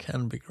 But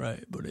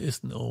it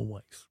isn't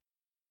always.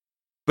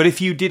 But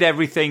if you did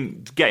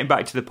everything, getting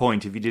back to the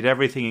point, if you did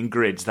everything in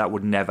grids, that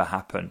would never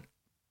happen.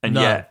 And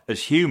yet,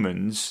 as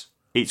humans,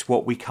 it's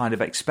what we kind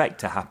of expect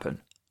to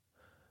happen.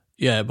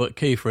 Yeah, but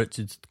Keith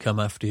Richards would come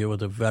after you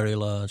with a very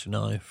large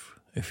knife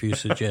if you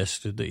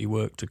suggested that he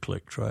worked to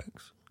click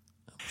tracks.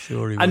 I'm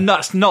sure he would. And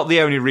that's not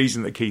the only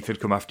reason that Keith had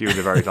come after you with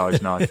a very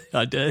large knife.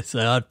 I dare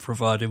say I'd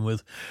provide him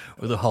with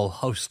a whole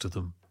host of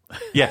them.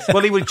 Yes,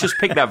 well, he would just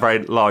pick that very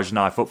large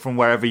knife up from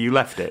wherever you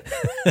left it.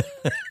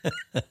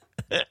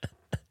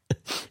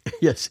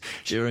 Yes,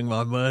 during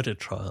my murder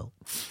trial.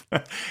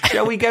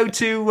 Shall we go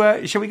to a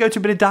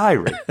bit of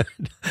diary?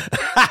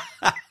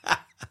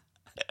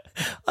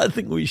 I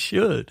think we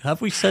should.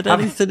 Have we said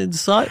anything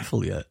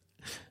insightful yet?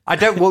 I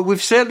don't. Well,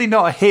 we've certainly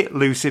not hit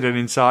lucid and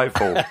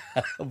insightful.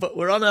 But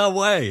we're on our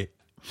way.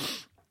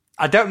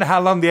 I don't know how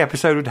long the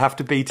episode would have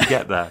to be to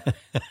get there.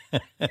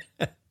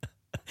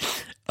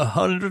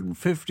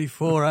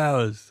 154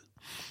 hours.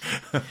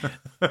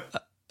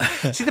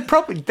 See,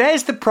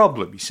 there's the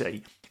problem, you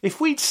see.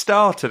 If we'd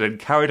started and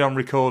carried on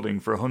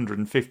recording for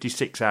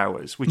 156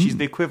 hours, which is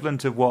the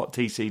equivalent of what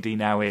TCD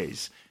now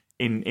is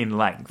in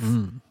length,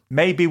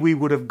 maybe we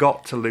would have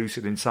got to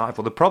Lucid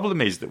Insightful. The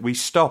problem is that we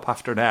stop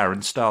after an hour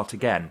and start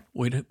again.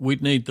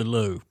 We'd need the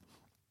loo.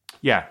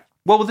 Yeah.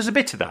 Well, there's a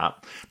bit of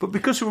that. But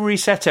because we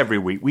reset every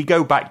week, we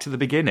go back to the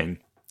beginning.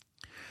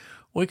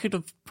 We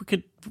could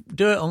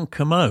do it on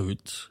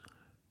commodes.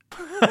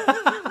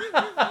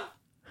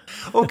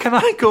 Or can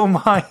I call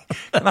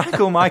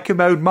my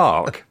commode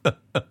Mark?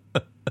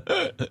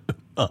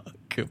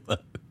 Commode.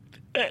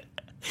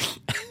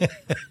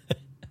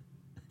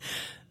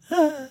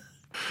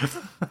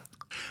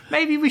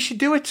 Maybe we should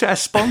do a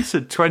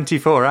sponsored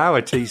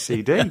 24-hour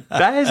TCD.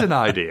 There's an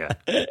idea.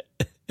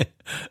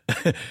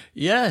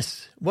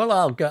 Yes. Well,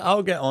 I'll get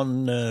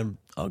on.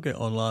 I'll get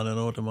online and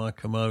order my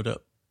commode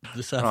up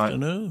this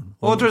afternoon.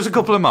 Order us a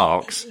couple of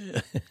Marks.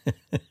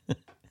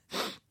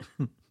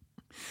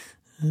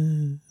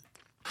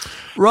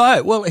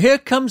 Right, well, here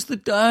comes the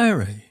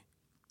diary.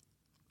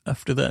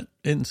 After that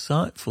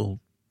insightful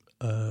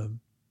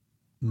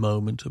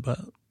moment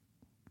about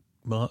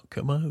Mark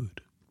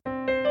Commode.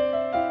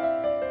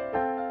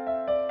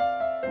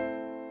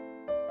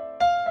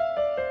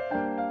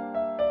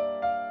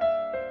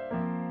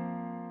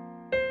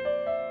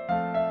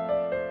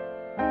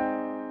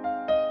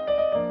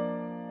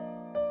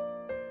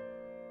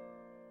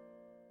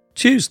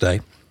 Tuesday,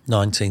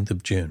 19th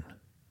of June.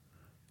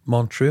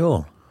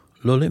 Montreal,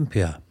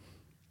 L'Olympia.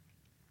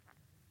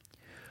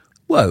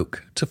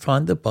 Woke to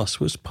find the bus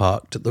was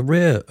parked at the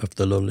rear of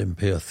the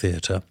L'Olympia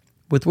Theatre,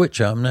 with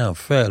which I am now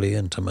fairly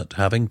intimate,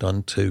 having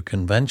done 2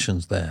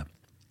 conventions there.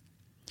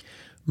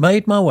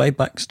 Made my way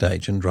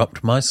backstage and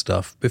dropped my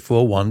stuff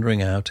before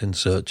wandering out in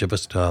search of a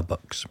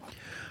Starbucks.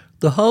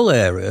 The whole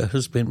area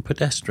has been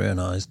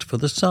pedestrianised for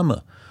the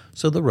summer,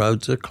 so the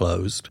roads are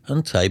closed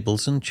and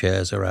tables and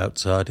chairs are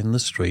outside in the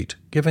street,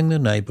 giving the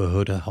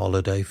neighbourhood a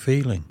holiday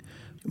feeling.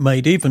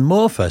 Made even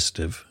more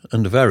festive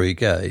and very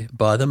gay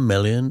by the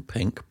million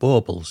pink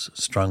baubles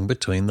strung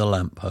between the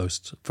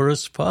lampposts for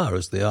as far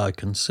as the eye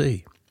can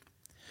see.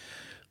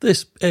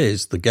 This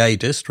is the gay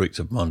district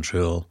of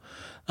Montreal,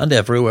 and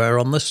everywhere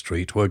on the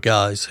street were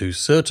guys who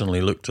certainly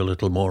looked a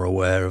little more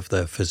aware of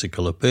their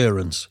physical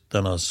appearance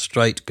than us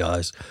straight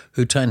guys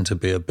who tend to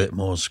be a bit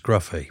more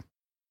scruffy.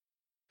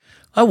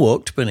 I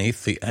walked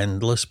beneath the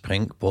endless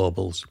pink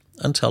baubles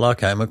until I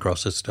came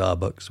across a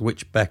Starbucks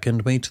which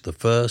beckoned me to the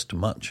first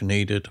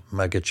much-needed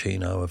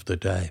megachino of the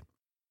day.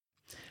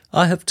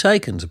 I have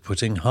taken to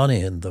putting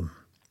honey in them.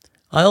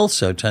 I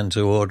also tend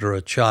to order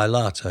a chai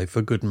latte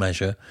for good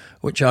measure,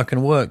 which I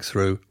can work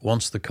through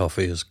once the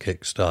coffee has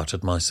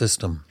kick-started my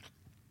system.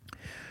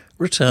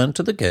 Returned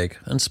to the gig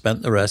and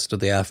spent the rest of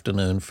the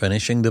afternoon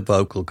finishing the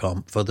vocal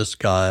comp for The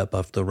Sky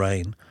Above the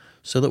Rain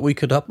so that we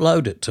could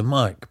upload it to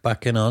Mike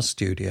back in our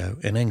studio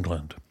in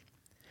England.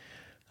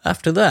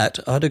 After that,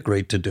 I'd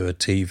agreed to do a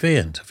TV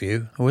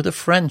interview with a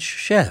French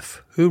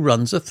chef who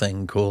runs a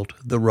thing called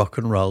the Rock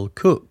and Roll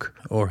Cook,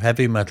 or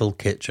Heavy Metal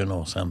Kitchen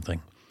or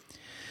something.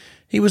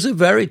 He was a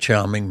very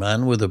charming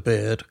man with a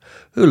beard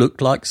who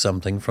looked like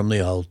something from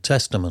the Old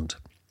Testament.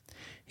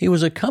 He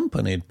was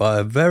accompanied by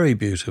a very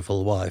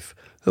beautiful wife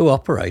who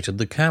operated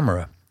the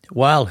camera,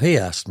 while he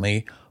asked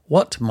me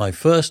what my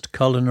first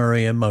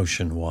culinary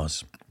emotion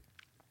was.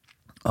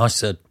 I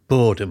said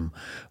boredom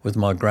with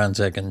my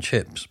Grand's egg and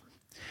chips.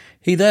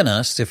 He then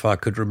asked if I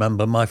could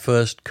remember my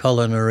first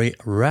culinary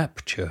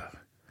rapture.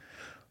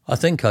 I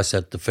think I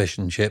said the fish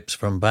and chips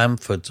from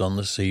Bamford's on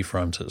the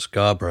seafront at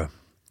Scarborough.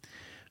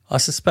 I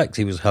suspect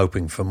he was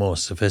hoping for more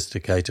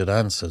sophisticated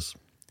answers.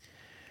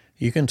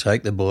 You can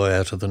take the boy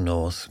out of the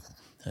north,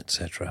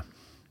 etc.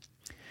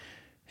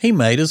 He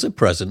made us a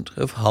present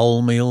of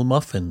wholemeal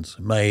muffins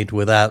made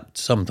without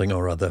something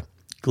or other,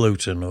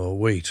 gluten or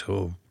wheat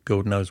or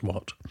God knows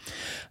what,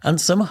 and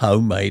some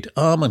homemade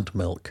almond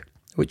milk,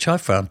 which I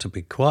found to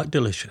be quite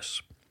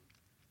delicious.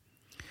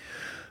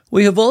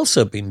 We have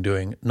also been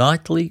doing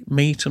nightly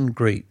meet and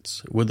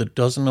greets with a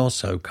dozen or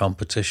so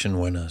competition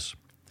winners.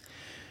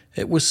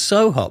 It was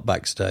so hot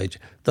backstage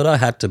that I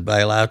had to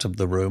bail out of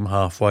the room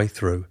halfway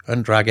through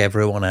and drag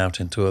everyone out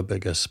into a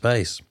bigger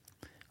space.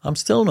 I'm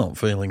still not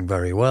feeling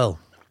very well.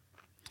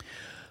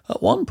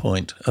 At one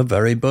point, a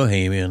very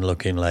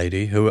bohemian-looking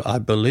lady, who I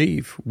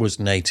believe was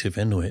native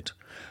Inuit,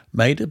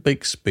 made a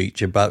big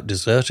speech about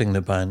deserting the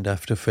band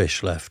after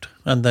Fish left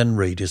and then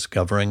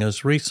rediscovering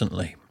us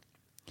recently.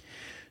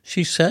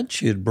 She said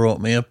she had brought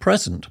me a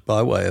present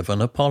by way of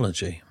an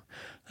apology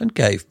and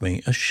gave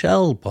me a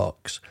shell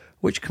box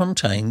which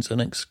contains an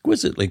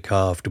exquisitely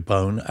carved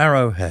bone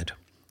arrowhead,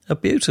 a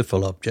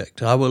beautiful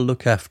object I will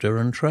look after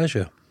and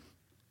treasure.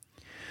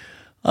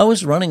 I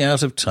was running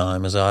out of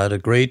time as I had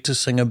agreed to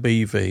sing a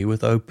BV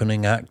with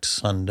opening act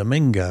San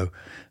Domingo,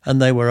 and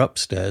they were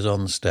upstairs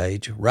on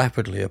stage,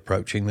 rapidly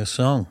approaching the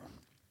song.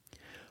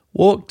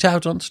 walked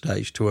out on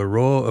stage to a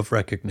roar of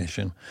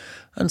recognition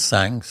and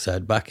sang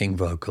said backing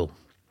vocal.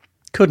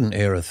 Couldn't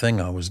hear a thing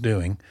I was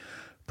doing.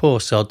 Poor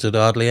sods had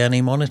hardly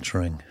any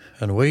monitoring,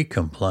 and we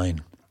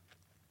complain.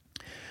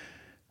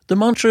 The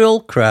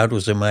Montreal crowd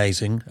was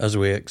amazing, as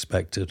we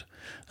expected,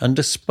 and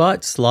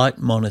despite slight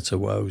monitor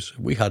woes,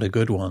 we had a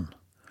good one.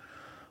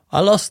 I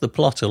lost the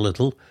plot a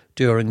little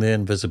during The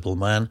Invisible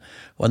Man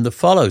when the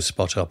follow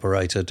spot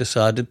operator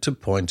decided to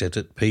point it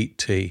at Pete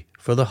T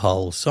for the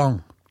whole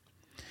song.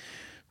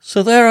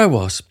 So there I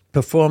was,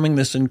 performing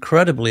this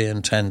incredibly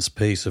intense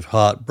piece of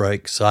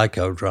heartbreak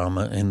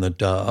psychodrama in the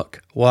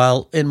dark,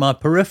 while in my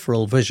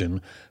peripheral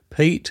vision,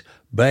 Pete,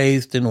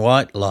 bathed in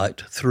white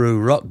light, threw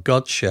rock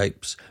god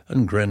shapes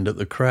and grinned at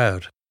the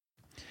crowd.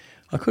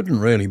 I couldn't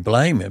really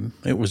blame him,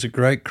 it was a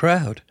great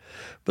crowd,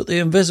 but The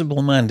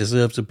Invisible Man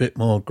deserves a bit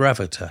more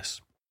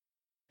gravitas.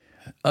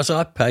 As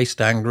I paced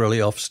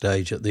angrily off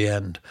stage at the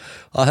end,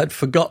 I had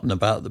forgotten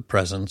about the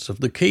presence of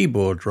the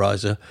keyboard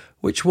riser,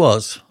 which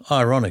was,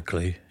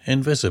 ironically,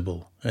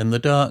 invisible in the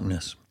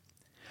darkness.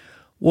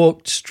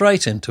 Walked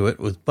straight into it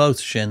with both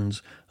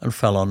shins and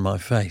fell on my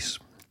face.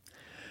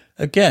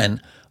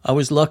 Again, I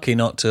was lucky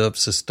not to have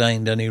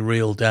sustained any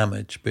real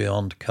damage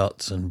beyond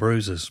cuts and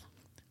bruises.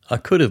 I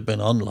could have been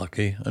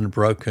unlucky and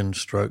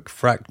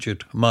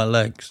fractured my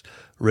legs,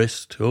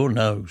 wrist or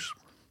nose.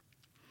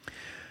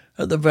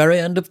 At the very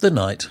end of the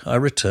night, I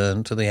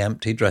returned to the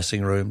empty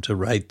dressing room to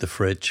raid the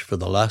fridge for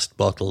the last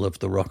bottle of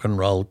the Rock and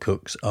Roll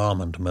Cook's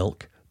almond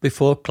milk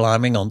before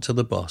climbing onto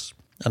the bus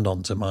and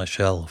onto my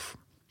shelf.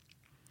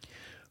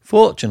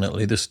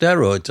 Fortunately, the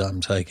steroids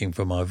I'm taking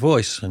for my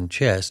voice and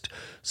chest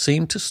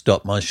seemed to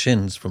stop my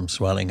shins from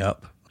swelling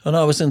up, and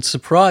I was in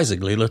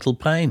surprisingly little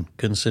pain,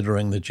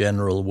 considering the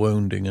general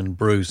wounding and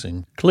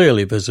bruising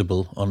clearly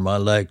visible on my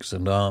legs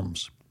and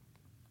arms.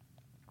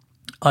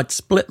 I'd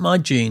split my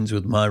jeans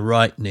with my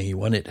right knee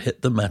when it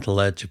hit the metal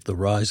edge of the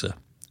riser,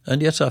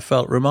 and yet I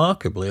felt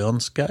remarkably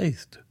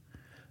unscathed.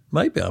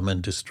 Maybe I'm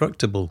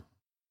indestructible.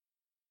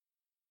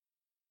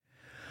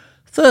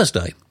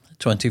 Thursday,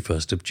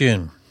 21st of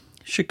June.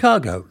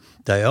 Chicago,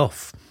 day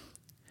off.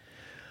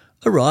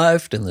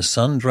 Arrived in the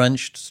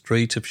sun-drenched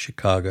street of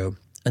Chicago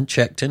and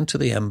checked into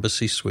the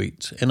Embassy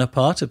Suites in a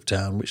part of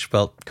town which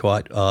felt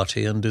quite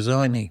arty and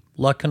designy,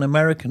 like an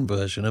American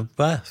version of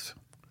Bath.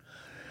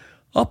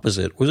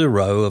 Opposite was a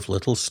row of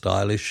little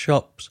stylish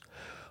shops.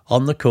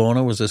 On the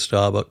corner was a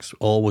Starbucks,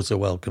 always a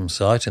welcome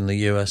sight in the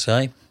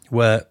USA,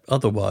 where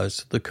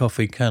otherwise the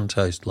coffee can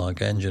taste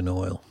like engine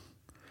oil.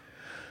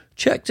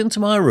 Checked into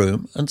my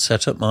room and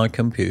set up my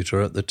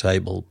computer at the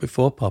table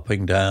before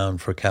popping down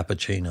for a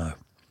cappuccino.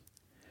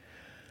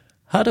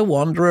 Had a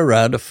wander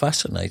around a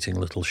fascinating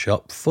little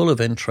shop full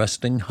of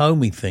interesting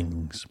homey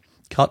things.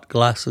 Cut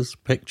glasses,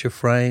 picture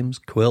frames,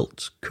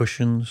 quilts,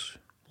 cushions.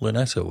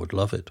 Lynetta would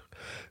love it.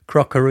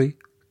 Crockery,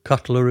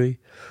 cutlery,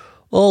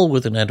 all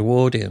with an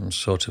Edwardian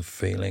sort of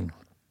feeling.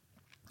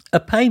 A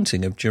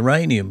painting of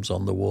geraniums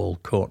on the wall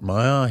caught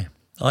my eye.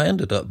 I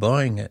ended up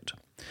buying it.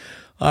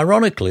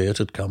 Ironically, it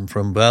had come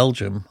from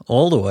Belgium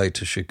all the way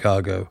to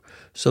Chicago,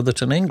 so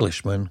that an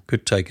Englishman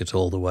could take it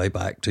all the way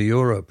back to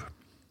Europe.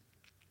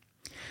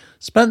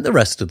 Spent the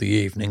rest of the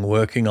evening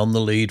working on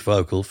the lead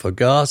vocal for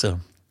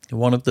Gaza,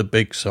 one of the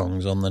big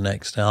songs on the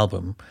next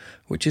album,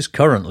 which is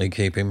currently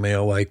keeping me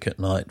awake at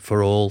night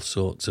for all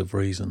sorts of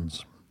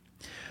reasons.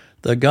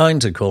 They're going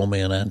to call me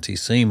an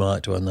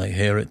anti-Semite when they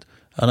hear it,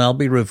 and I'll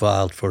be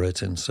reviled for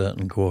it in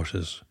certain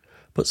quarters.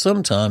 But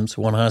sometimes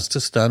one has to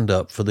stand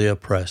up for the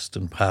oppressed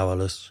and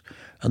powerless,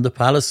 and the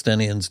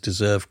Palestinians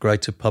deserve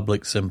greater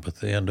public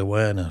sympathy and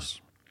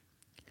awareness.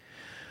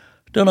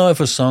 Don't know if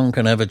a song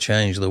can ever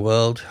change the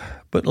world,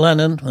 but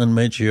Lennon and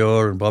Midge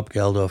Ure and Bob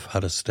Geldof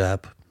had a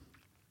stab.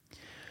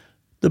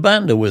 The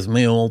band are with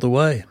me all the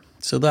way,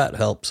 so that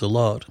helps a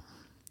lot.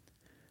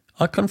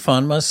 I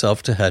confined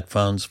myself to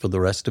headphones for the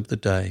rest of the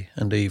day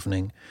and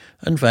evening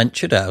and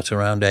ventured out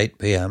around 8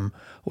 p.m,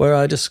 where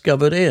I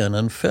discovered Ian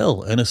and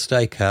Phil in a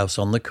steakhouse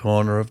on the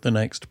corner of the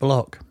next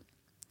block.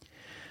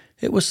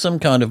 It was some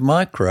kind of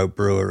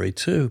microbrewery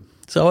too,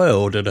 so I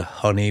ordered a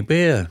honey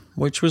beer,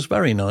 which was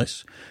very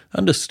nice,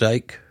 and a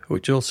steak,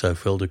 which also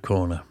filled a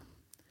corner.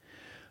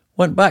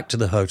 Went back to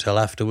the hotel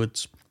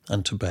afterwards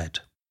and to bed.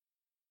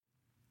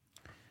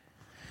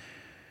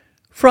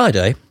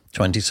 Friday,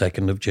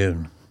 22nd of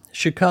June.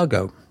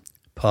 Chicago,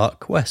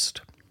 Park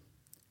West.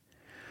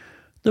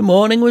 The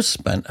morning was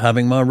spent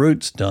having my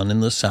roots done in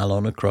the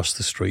salon across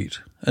the street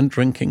and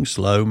drinking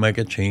slow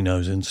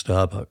megachinos in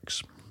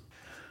Starbucks.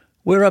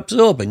 We're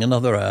absorbing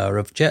another hour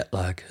of jet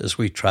lag as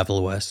we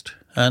travel west,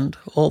 and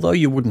although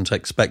you wouldn't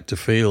expect to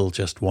feel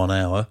just 1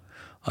 hour,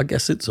 I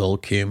guess it's all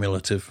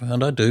cumulative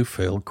and I do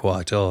feel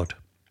quite odd.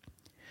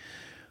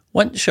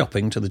 Went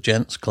shopping to the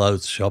gents'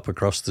 clothes shop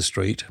across the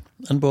street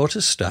and bought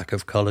a stack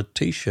of coloured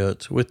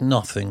T-shirts with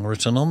nothing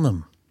written on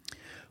them.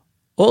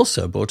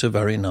 Also bought a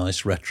very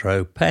nice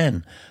retro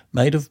pen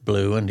made of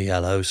blue and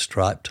yellow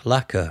striped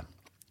lacquer.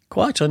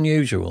 Quite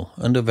unusual,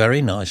 and a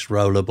very nice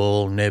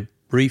rollerball nib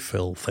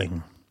refill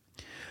thing.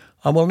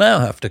 I will now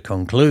have to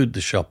conclude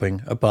the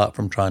shopping, apart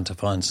from trying to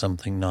find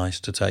something nice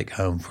to take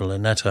home for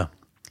Lynetta,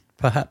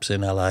 perhaps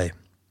in LA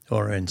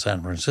or in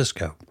San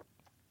Francisco.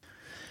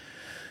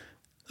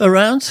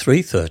 Around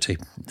 3:30,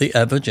 the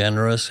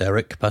ever-generous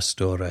Eric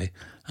Pastore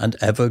and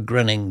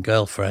ever-grinning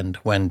girlfriend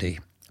Wendy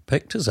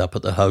picked us up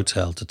at the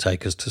hotel to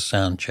take us to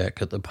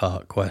soundcheck at the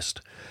Park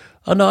West,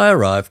 and I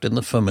arrived in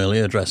the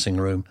familiar dressing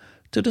room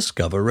to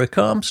discover Rick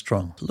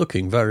Armstrong,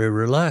 looking very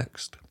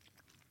relaxed.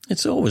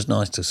 It's always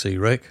nice to see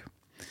Rick.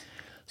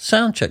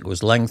 Soundcheck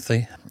was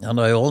lengthy, and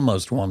I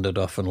almost wandered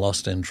off and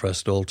lost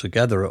interest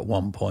altogether at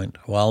one point,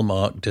 while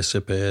Mark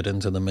disappeared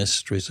into the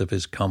mysteries of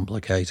his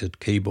complicated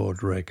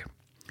keyboard rig.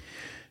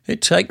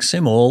 It takes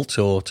him all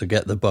tour to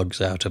get the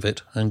bugs out of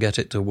it and get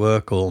it to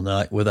work all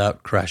night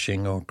without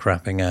crashing or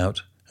crapping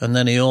out, and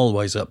then he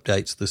always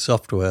updates the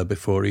software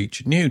before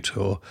each new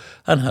tour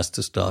and has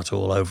to start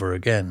all over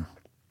again.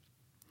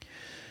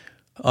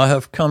 I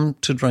have come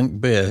to drink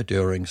beer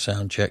during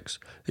sound checks.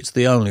 It's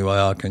the only way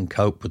I can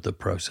cope with the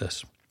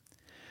process.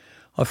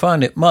 I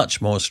find it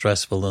much more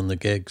stressful than the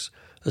gigs,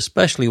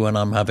 especially when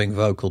I'm having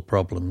vocal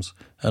problems,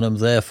 and am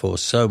therefore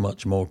so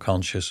much more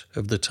conscious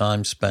of the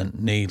time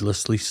spent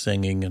needlessly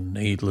singing and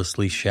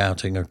needlessly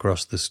shouting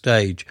across the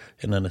stage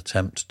in an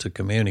attempt to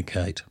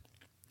communicate.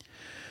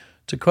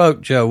 To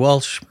quote Joe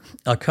Walsh,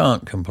 I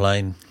can't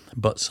complain,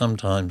 but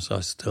sometimes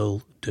I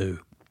still do.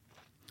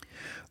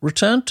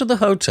 Returned to the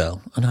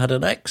hotel and had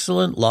an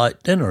excellent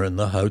light dinner in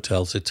the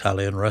hotel's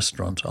Italian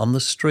restaurant on the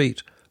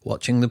street,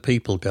 watching the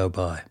people go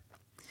by.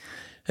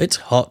 It's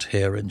hot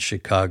here in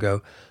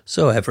Chicago,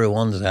 so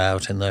everyone's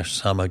out in their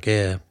summer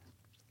gear.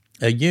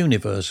 A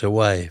universe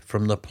away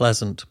from the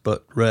pleasant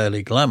but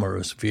rarely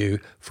glamorous view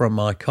from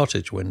my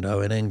cottage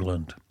window in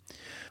England.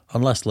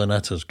 Unless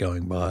Lynetta's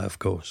going by, of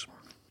course.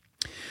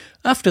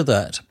 After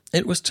that,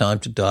 it was time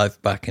to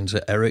dive back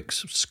into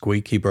Eric's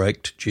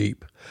squeaky-braked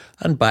Jeep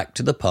and back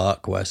to the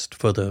Park West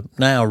for the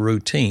now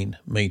routine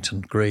meet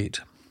and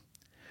greet.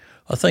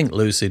 I think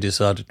Lucy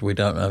decided we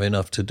don't have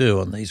enough to do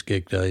on these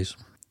gig days.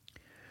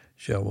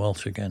 Joe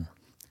Walsh again.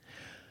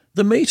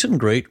 The meet and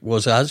greet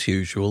was, as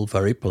usual,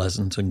 very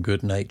pleasant and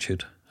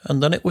good-natured,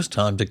 and then it was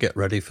time to get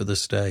ready for the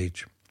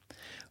stage.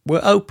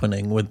 We're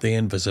opening with The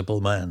Invisible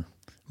Man.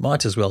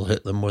 Might as well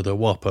hit them with a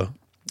whopper,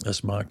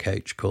 as Mark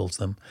H. calls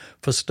them,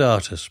 for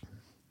starters.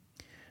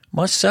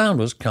 My sound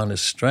was kind of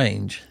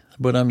strange,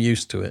 but I'm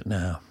used to it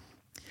now.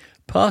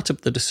 Part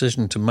of the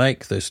decision to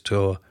make this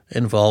tour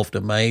involved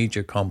a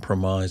major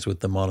compromise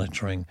with the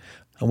monitoring,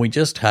 and we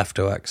just have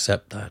to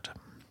accept that.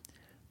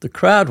 The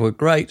crowd were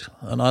great,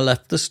 and I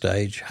left the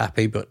stage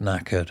happy but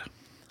knackered.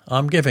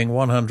 I'm giving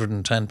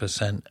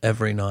 110%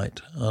 every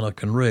night, and I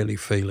can really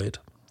feel it.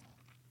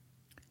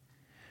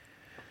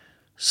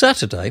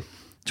 Saturday,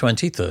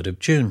 23rd of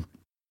June.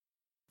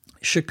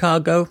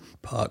 Chicago,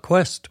 Park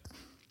West.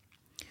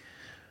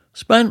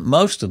 Spent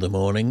most of the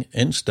morning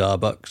in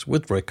Starbucks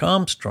with Rick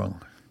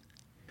Armstrong.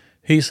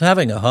 He's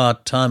having a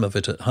hard time of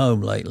it at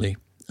home lately,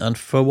 and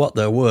for what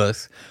they're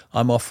worth,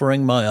 I'm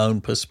offering my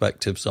own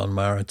perspectives on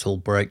marital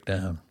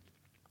breakdown.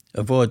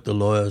 Avoid the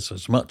lawyers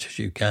as much as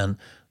you can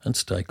and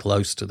stay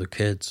close to the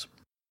kids.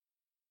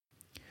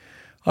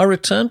 I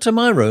returned to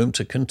my room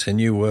to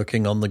continue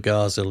working on the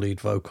Gaza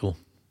lead vocal.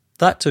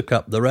 That took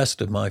up the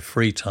rest of my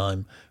free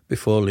time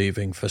before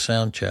leaving for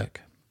soundcheck.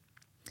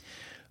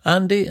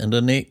 Andy and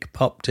Anik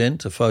popped in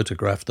to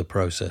photograph the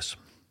process.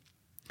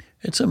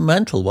 It's a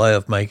mental way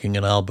of making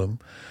an album,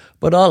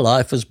 but our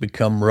life has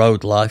become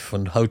road life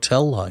and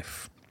hotel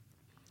life.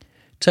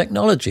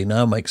 Technology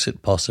now makes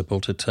it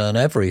possible to turn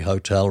every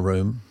hotel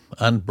room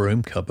and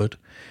broom cupboard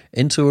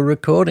into a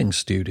recording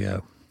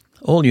studio.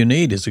 All you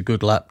need is a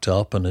good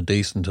laptop and a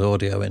decent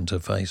audio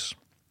interface.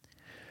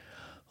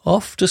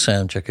 Off to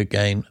soundcheck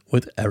again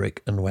with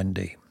Eric and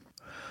Wendy.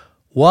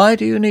 Why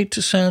do you need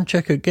to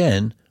soundcheck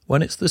again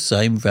when it's the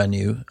same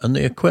venue and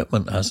the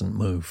equipment hasn't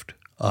moved?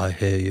 I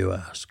hear you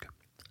ask.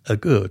 A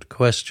good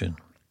question.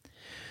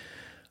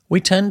 We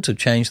tend to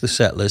change the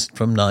set list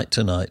from night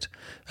to night,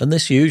 and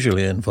this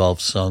usually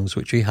involves songs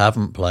which we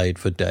haven't played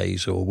for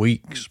days or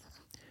weeks.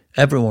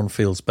 Everyone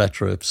feels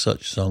better if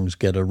such songs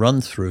get a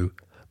run-through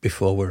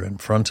before we're in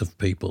front of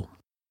people.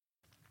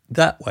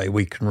 That way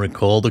we can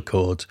recall the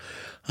chords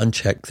and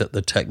check that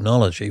the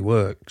technology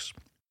works.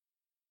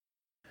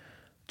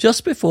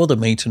 Just before the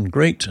meet and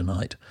greet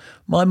tonight,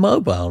 my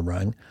mobile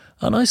rang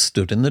and I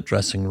stood in the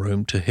dressing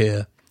room to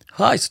hear,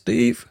 "Hi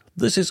Steve,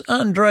 this is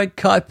Andrei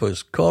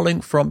Kuipers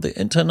calling from the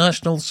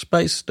International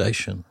Space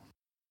Station."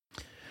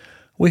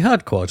 We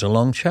had quite a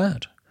long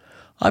chat.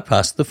 I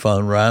passed the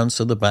phone round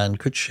so the band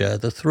could share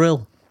the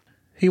thrill.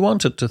 He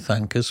wanted to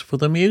thank us for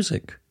the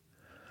music.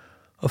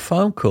 A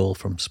phone call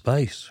from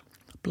space.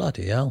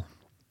 Bloody hell.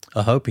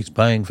 I hope he's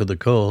paying for the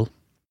call.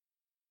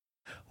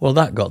 Well,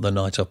 that got the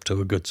night up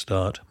to a good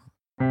start.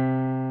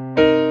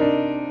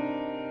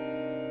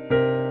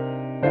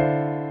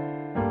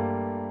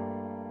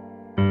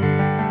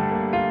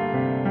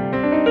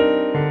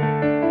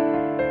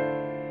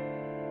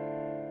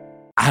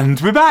 And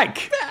we're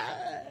back.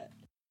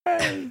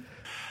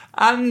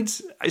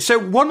 And so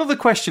one other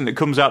question that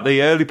comes out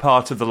the early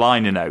part of the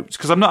liner notes,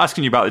 because I'm not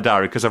asking you about the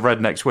diary because I've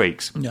read next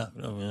week's. No.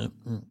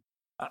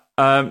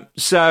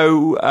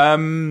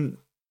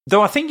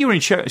 Though I think you were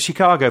in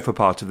Chicago for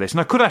part of this, and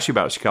I could ask you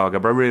about Chicago,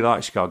 but I really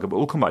like Chicago, but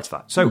we'll come back to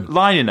that. So,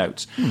 liner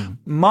notes.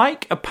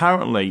 Mike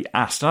apparently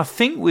asked, and I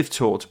think we've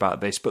talked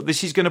about this, but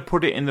this is going to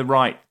put it in the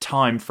right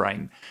time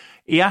frame.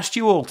 He asked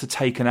you all to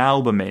take an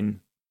album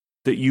in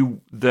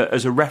that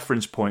as a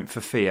reference point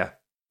for Fear.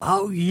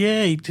 Oh,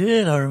 yeah, he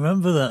did. I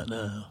remember that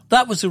now.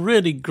 That was a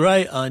really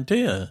great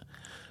idea.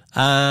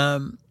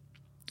 And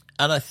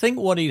I think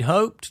what he'd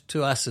hoped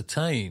to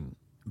ascertain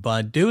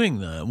by doing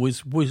that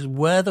was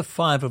where the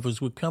five of us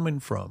were coming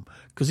from,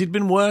 because he'd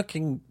been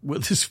working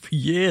with us for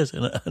years,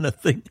 and I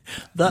think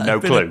that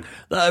had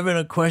been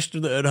a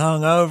question that had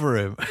hung over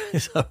him.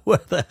 So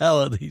where the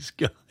hell are these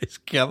guys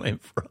coming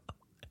from?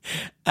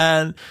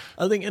 And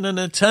I think in an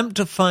attempt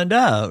to find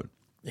out,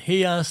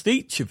 he asked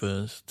each of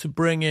us to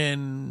bring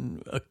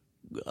in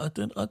I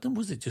don't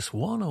was it just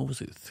one or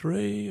was it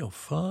 3 or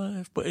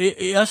 5? But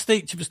he asked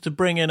each of us to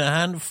bring in a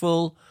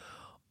handful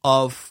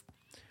of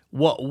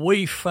what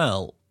we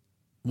felt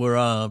were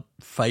our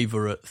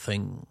favourite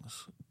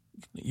things,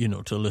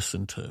 to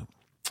listen to.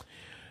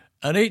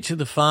 And each of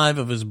the 5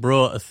 of us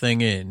brought a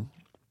thing in,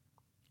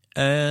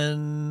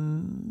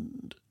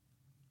 and,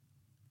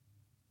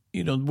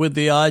 with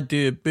the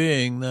idea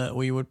being that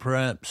we would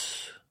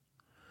perhaps,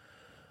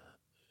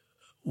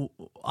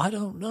 I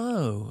don't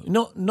know,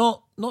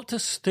 not to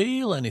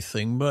steal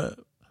anything, but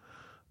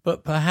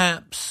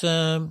perhaps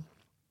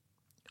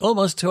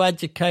almost to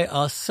educate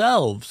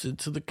ourselves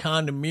into the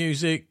kind of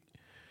music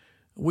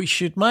we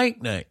should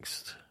make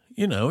next.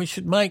 We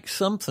should make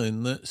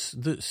something that's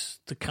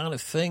the kind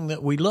of thing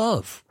that we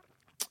love,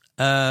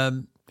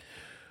 rather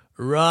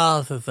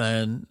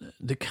than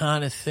the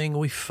kind of thing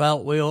we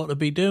felt we ought to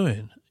be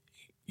doing.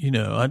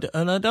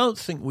 And I don't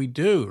think we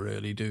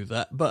really do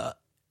that, but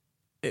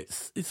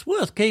it's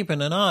worth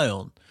keeping an eye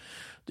on,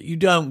 that you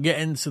don't get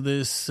into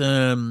this,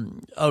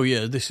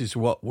 this is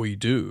what we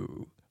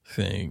do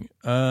thing.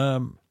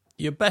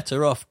 You're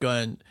better off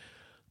going,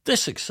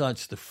 this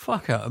excites the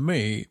fuck out of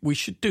me, we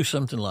should do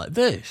something like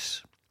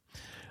this.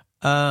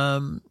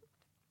 And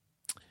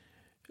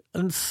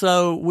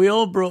so we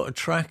all brought a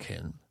track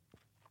in,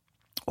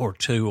 or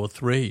 2 or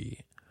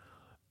 3.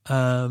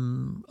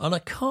 And I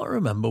can't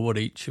remember what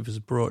each of us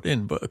brought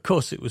in, but of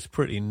course it was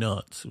pretty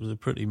nuts. It was a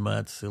pretty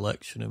mad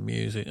selection of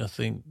music. I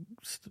think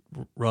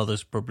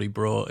Rothers probably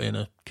brought in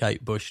a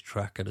Kate Bush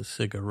track and a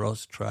Sigur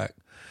Rós track.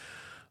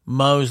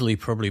 Mosley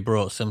probably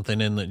brought something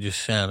in that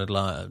just sounded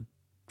like a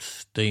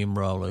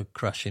steamroller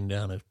crashing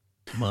down a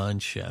mine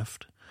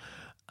shaft.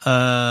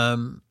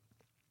 That's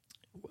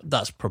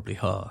probably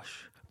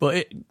harsh.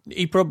 But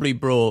he probably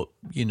brought,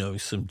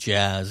 some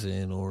jazz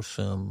in or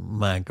some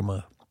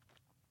Magma.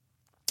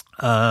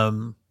 I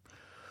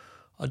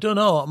don't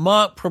know.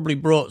 Mark probably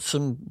brought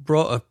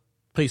a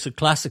piece of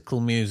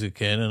classical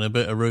music in and a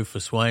bit of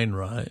Rufus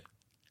Wainwright.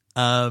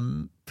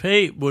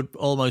 Pete would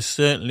almost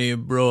certainly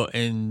have brought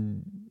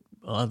in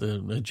either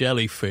a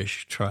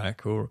Jellyfish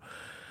track or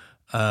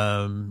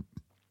what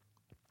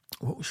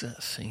was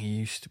that thing he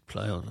used to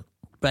play on?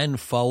 Ben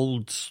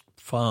Folds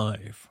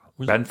 5.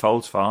 Ben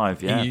Folds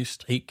 5, yeah.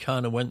 He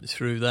kind of went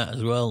through that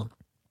as well.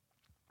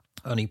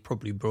 And he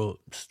probably brought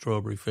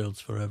Strawberry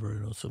Fields Forever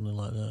in or something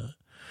like that.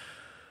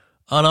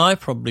 And I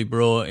probably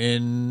brought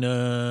in,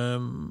 a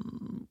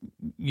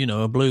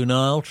Blue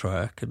Nile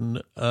track.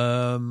 And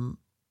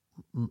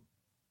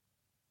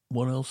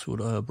what else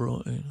would I have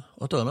brought in?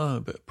 I don't know,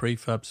 a bit of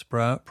Prefab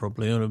Sprout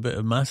probably, and a bit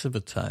of Massive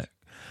Attack.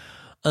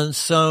 And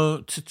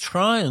so to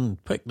try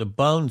and pick the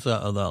bones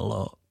out of that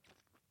lot,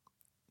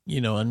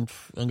 and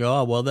go,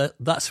 oh, well,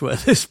 that's where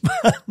this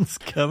band's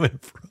coming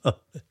from.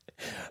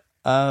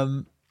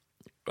 I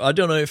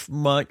don't know if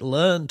Mike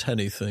learned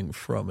anything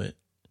from it.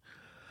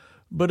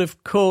 But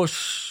of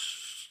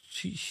course,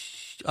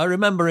 I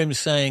remember him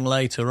saying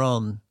later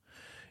on,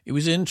 it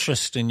was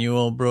interesting you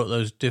all brought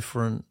those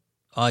different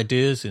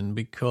ideas in,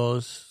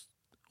 because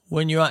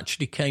when you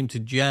actually came to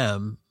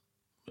jam,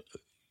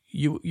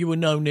 you were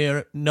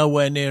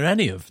nowhere near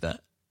any of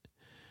that.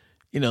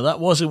 That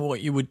wasn't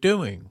what you were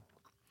doing.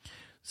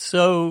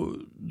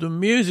 So the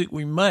music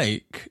we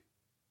make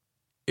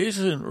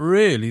isn't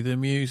really the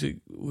music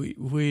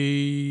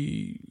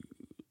we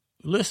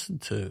listen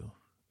to.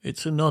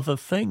 It's another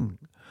thing.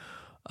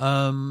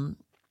 But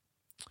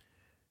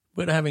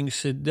having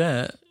said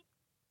that,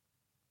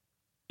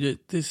 you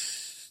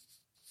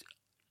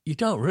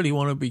don't really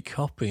want to be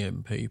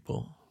copying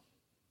people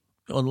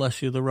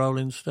unless you're the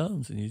Rolling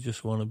Stones and you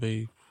just want to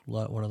be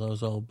like one of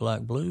those old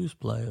black blues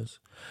players.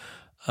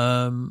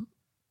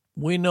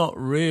 We're not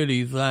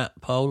really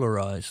that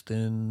polarized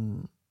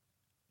in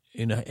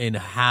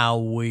how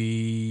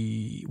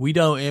we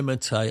don't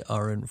imitate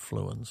our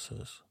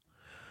influences.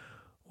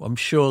 I'm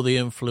sure the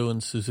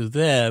influences are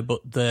there,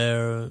 but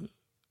they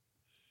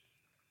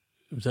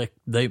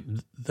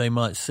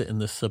might sit in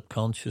the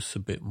subconscious a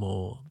bit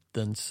more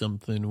than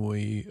something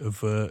we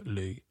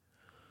overtly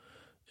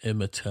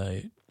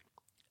imitate.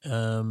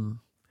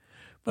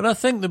 But I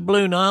think the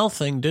Blue Nile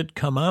thing did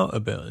come out a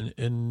bit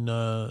in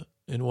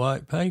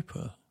White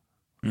Paper.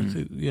 I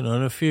think, you know,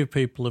 and a few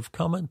people have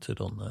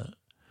commented on that.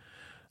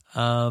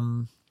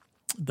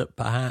 That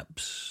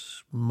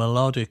perhaps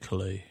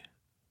melodically,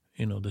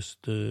 you know,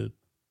 the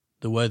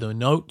way the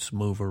notes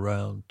move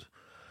around,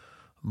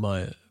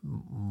 it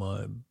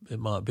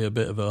might be a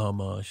bit of a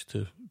homage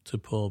to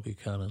Paul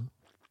Buchanan.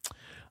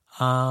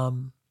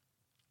 Although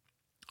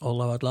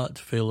I'd like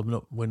to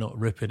feel we're not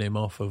ripping him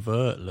off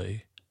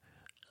overtly.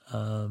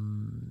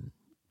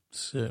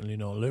 Certainly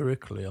not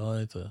lyrically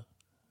either.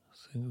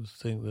 I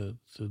think that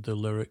the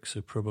lyrics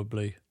are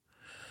probably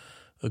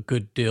a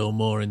good deal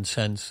more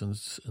intense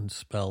and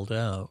spelled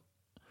out.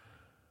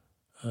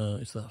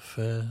 Is that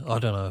fair? I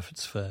don't know if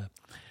it's fair,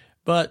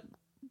 but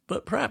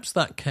perhaps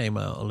that came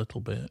out a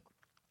little bit.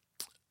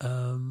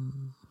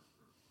 You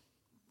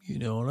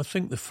know, and I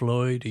think the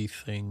Floydy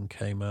thing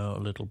came out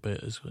a little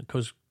bit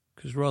because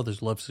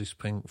Rothers loves this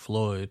Pink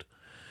Floyd,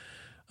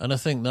 and I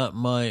think that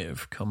might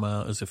have come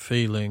out as a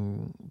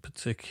feeling,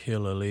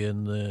 particularly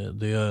in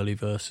the early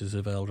verses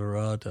of El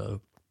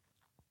Dorado.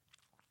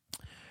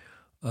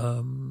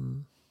 So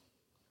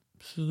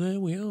there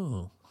we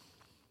are.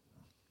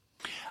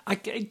 I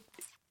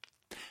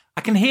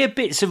can hear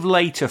bits of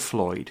later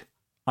Floyd.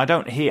 I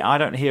don't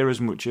hear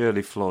as much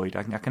early Floyd.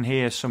 I can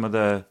hear some of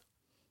the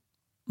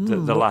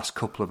last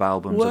couple of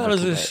albums. Well,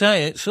 as I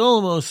say, it's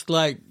almost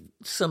like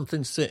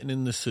something sitting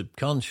in the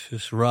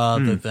subconscious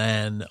rather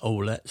than,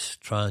 let's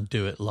try and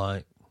do it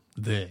like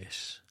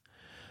this.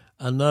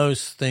 And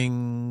those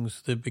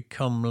things, they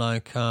become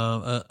like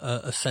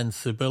a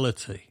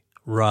sensibility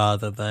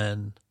rather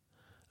than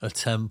a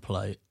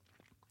template.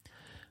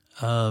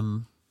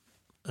 And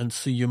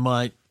so you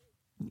might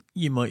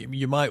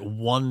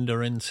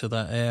wander into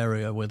that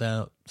area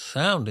without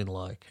sounding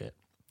like it.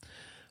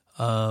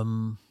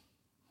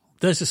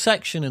 There's a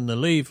section in the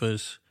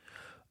Levers.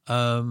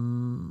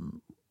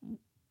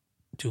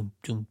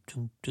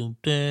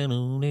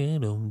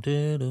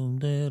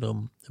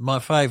 My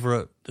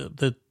favourite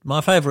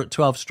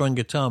 12-string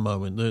guitar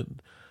moment.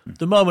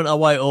 The moment I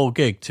wait all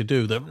gig to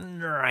do the,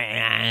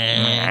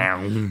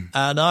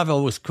 and I've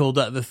always called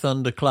that the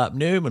Thunderclap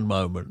Newman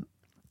moment,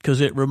 because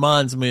it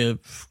reminds me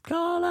of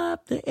call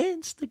up the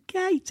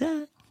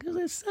instigator because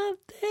there's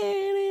something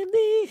in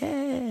the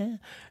air.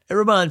 It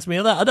reminds me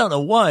of that. I don't know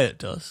why it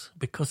does,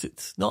 because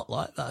it's not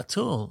like that at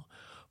all.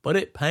 But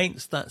it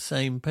paints that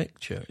same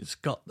picture. It's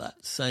got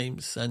that same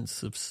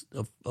sense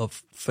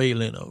of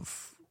feeling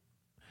of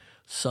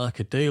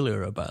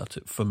psychedelia about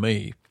it for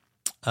me.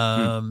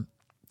 So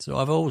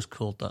I've always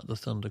called that the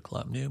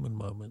Thunderclap Newman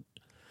moment.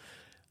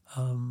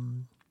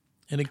 And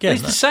again,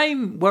 it's the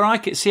same where I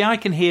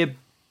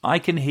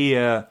can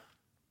hear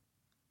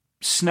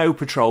Snow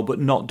Patrol, but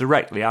not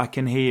directly. I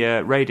can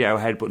hear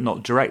Radiohead, but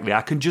not directly.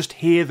 I can just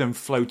hear them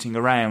floating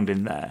around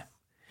in there.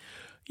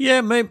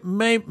 Yeah,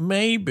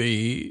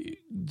 maybe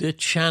the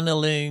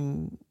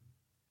channeling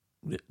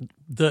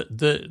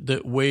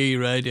that we,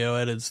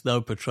 Radiohead and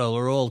Snow Patrol,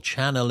 are all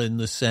channeling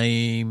the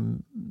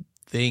same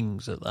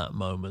things at that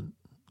moment,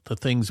 the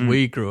things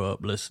we grew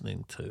up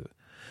listening to,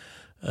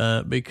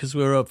 because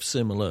we're of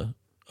similar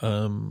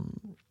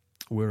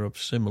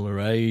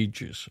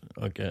ages,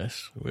 I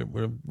guess.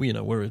 We're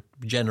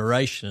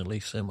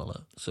generationally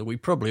similar, so we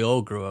probably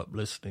all grew up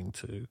listening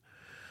to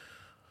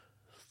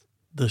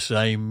the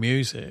same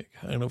music,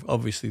 and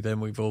obviously then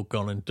we've all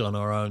gone and done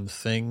our own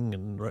thing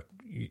and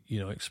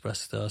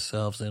expressed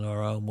ourselves in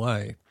our own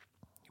way.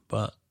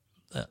 But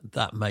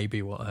that may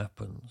be what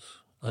happens.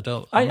 I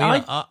don't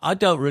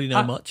really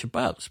know much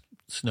about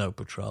Snow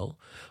Patrol.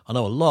 I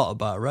know a lot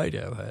about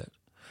Radiohead.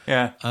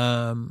 Yeah.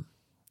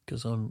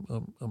 Because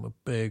I'm a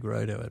big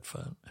Radiohead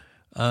fan.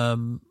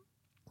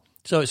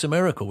 So it's a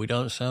miracle we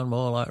don't sound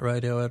more like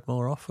Radiohead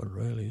more often,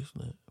 really,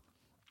 isn't it?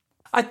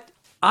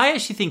 I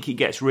actually think it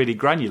gets really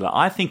granular.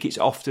 I think it's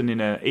often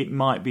it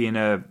might be in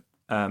a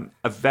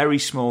very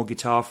small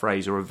guitar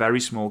phrase or a very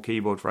small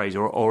keyboard phrase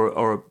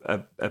or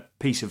a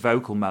piece of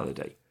vocal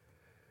melody.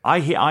 I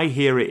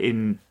hear it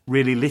in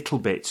really little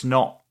bits,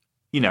 not,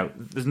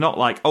 there's not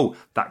like,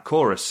 that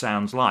chorus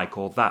sounds like,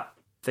 or that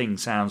thing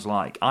sounds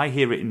like. I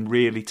hear it in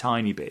really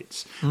tiny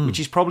bits, which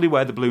is probably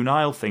where the Blue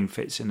Nile thing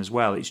fits in as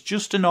well. It's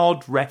just an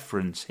odd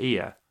reference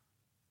here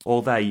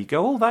or there. You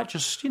go, that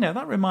just,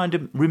 that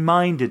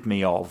reminded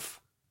me of,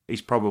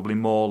 is probably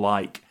more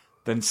like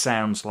than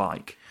sounds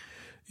like.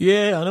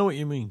 Yeah, I know what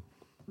you mean.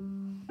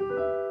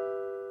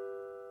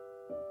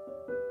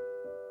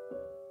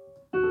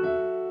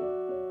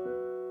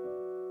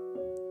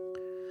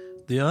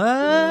 The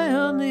eye,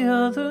 on the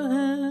other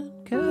hand,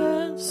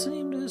 can't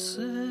seem to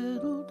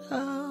settle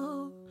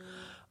down.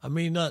 I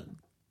mean,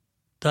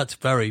 that's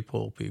very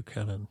Paul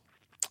Buchanan.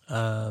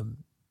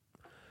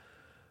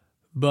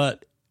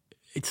 But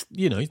it's,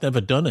 he's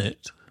never done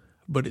it.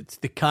 But it's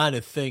the kind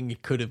of thing he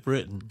could have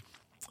written,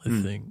 I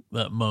think,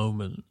 that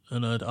moment.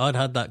 And I'd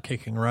had that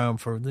kicking around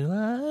for the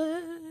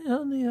eye,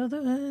 on the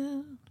other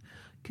hand,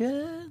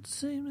 can't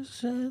seem to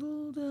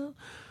settle down.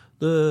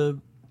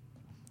 The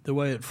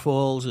way it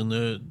falls and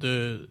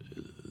the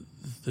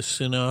the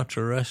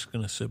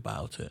Sinatra-esqueness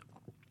about it.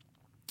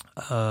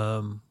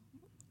 I'm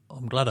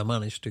glad I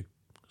managed to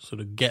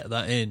sort of get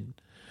that in.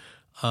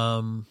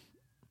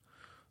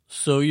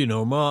 So, you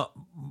know,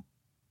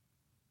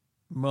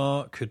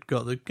 Mark had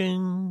got the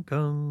king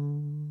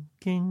kong,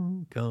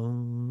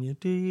 ya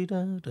dee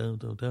da da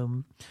da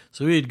dum.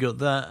 So he'd got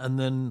that, and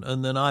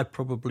then I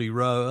probably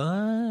wrote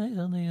 "I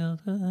on the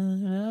other,"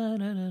 da,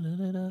 da, da,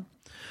 da,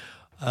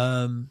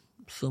 da.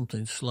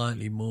 Something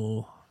slightly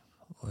more,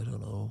 I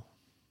don't know,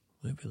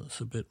 maybe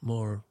that's a bit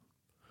more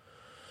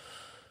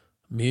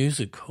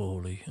music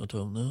hall-y, I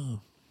don't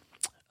know.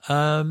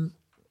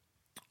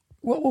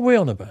 What were we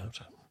on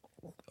about?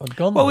 I'd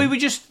gone. Well, there. we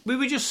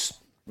were just.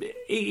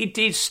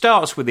 It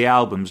starts with the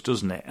albums,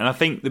 doesn't it? And I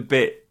think the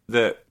bit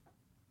that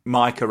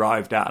Mike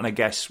arrived at, and I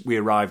guess we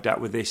arrived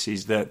at with this,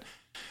 is that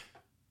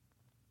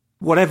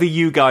whatever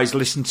you guys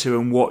listen to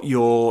and what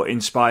you're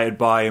inspired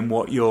by and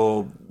what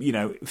you're, you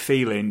know,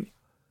 feeling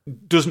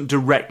doesn't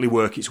directly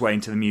work its way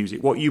into the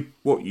music. What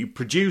you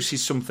produce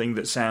is something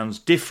that sounds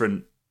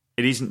different.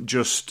 It isn't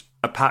just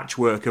a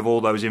patchwork of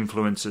all those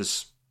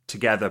influences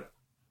together.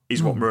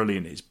 Is what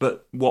Marillion is,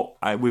 but what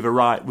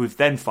we've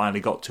then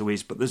finally got to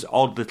is, but there's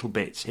odd little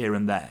bits here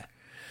and there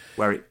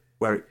where it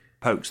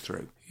pokes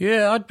through.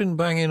 Yeah, I'd been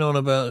banging on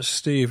about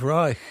Steve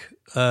Reich,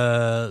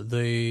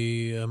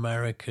 the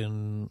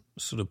American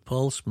sort of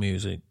pulse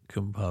music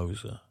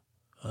composer.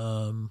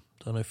 Don't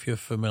know if you're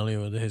familiar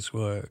with his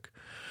work,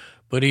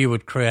 but he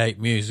would create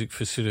music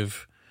for sort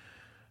of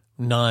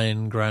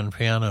 9 grand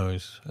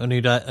pianos, and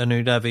he'd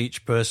have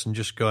each person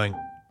just going.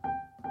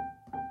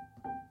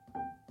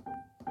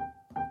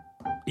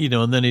 You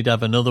know, and then he'd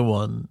have another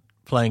one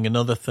playing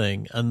another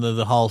thing, and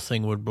the whole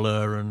thing would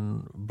blur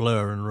and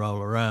roll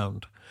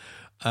around.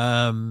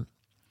 And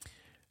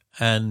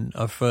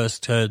I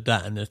first heard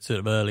that in the sort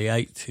of early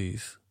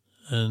 80s,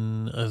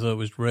 and I thought it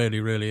was really,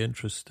 really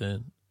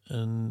interesting.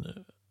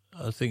 And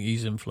I think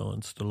he's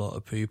influenced a lot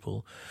of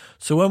people.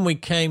 So when we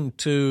came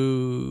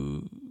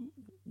to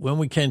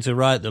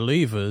write the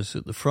levers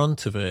at the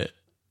front of it,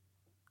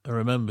 I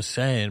remember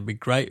saying it'd be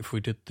great if we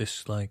did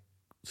this like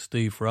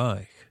Steve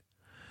Reich.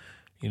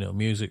 You know,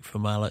 music for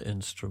mallet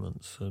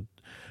instruments,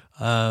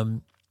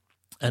 and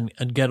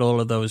get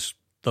all of those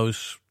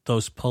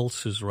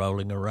pulses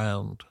rolling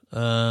around.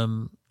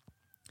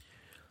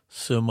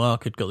 So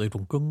Mark had got the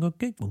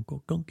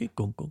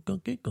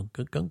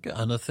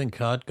and I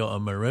think I'd got a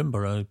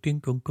marimba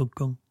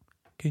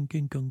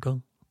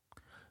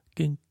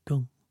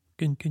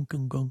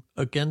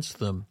against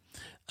them,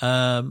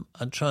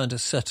 and trying to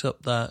set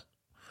up that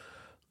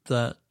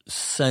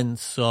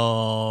sense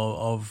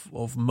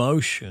of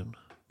motion.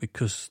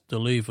 Because the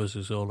levers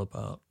is all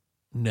about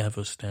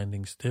never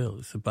standing still.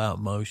 It's about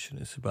motion.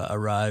 It's about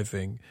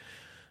arriving,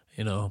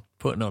 you know,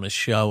 putting on a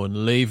show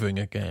and leaving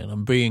again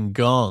and being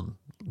gone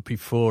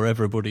before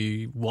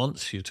everybody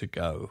wants you to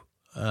go.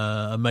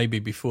 And maybe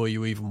before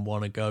you even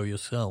want to go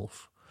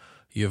yourself,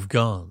 you've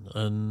gone.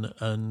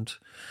 And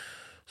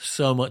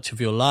so much of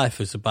your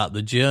life is about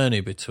the journey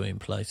between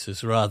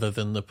places rather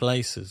than the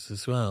places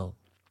as well.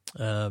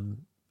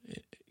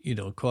 You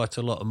know, quite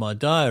a lot of my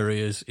diary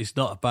is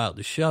not about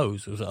the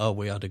shows. It was like, oh,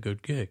 we had a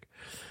good gig.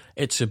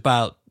 It's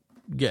about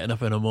getting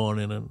up in the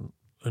morning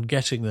and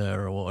getting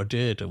there, and what I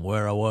did, and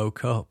where I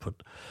woke up.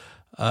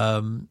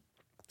 And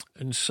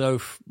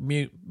so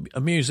a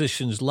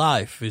musician's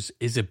life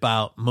is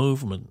about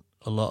movement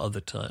a lot of the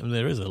time.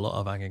 There is a lot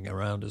of hanging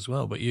around as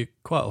well, but you're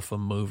quite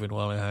often moving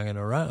while you're hanging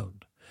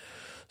around.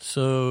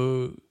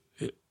 So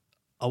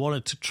I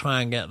wanted to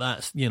try and get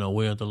that, you know,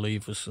 where the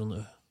levers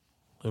and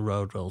the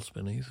road rolls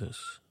beneath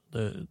us.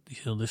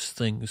 This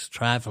thing's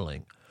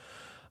travelling.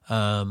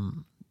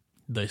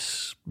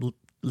 This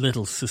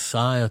little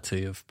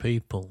society of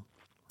people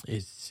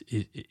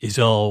is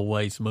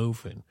always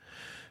moving.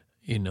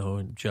 You know,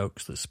 and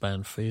jokes that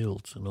span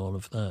fields and all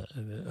of that.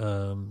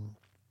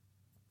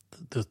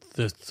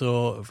 The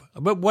thought of,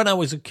 but when I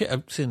was a kid,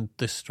 I've seen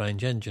This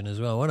Strange Engine as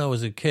well. When I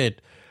was a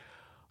kid,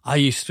 I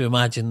used to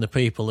imagine the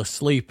people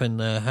asleep in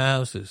their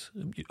houses,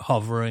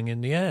 hovering in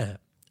the air.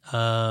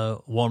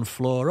 1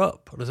 floor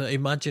up.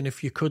 Imagine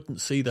if you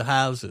couldn't see the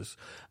houses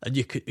and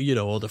you could, you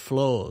know, or the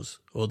floors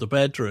or the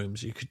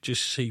bedrooms, you could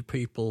just see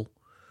people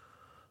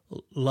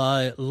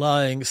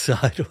lying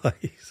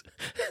sideways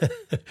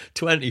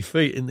 20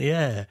 feet in the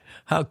air.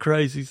 How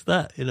crazy is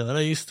that? You know, and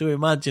I used to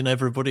imagine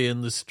everybody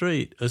in the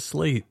street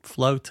asleep,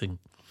 floating.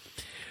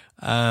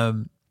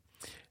 And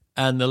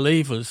the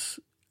levers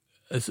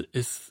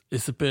is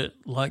a bit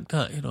like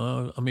that. You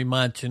know, I'm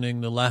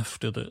imagining the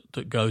laughter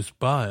that goes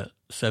by at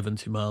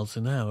 70 miles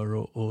an hour,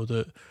 or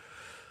the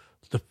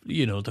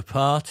you know, the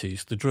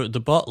parties, the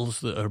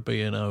bottles that are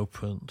being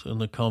opened, and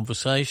the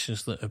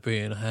conversations that are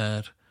being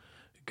had,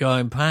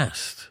 going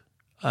past,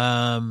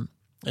 and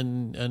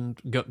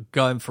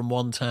going from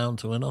one town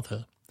to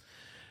another.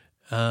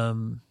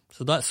 So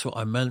that's what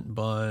I meant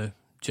by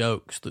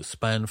jokes that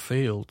span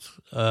fields.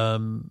 I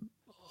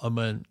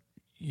meant,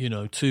 you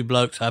know, 2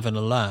 blokes having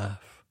a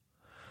laugh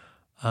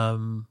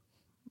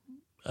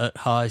at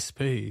high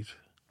speed.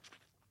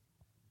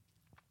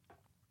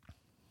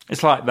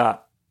 It's like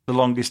that, the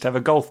longest ever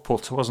golf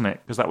putt, wasn't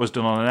it? Because that was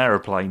done on an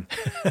aeroplane.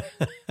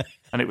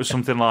 And it was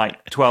something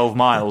like 12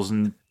 miles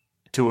and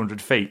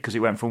 200 feet because it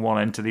went from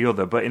one end to the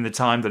other. But in the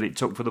time that it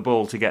took for the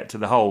ball to get to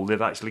the hole,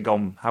 they'd actually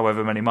gone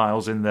however many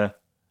miles in the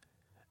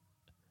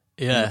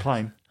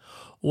plane.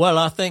 Well,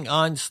 I think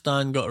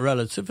Einstein got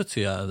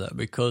relativity out of that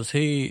because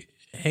he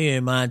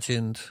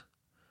imagined...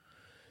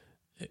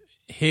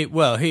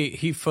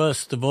 He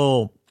first of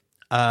all,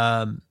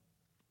 for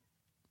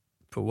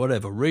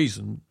whatever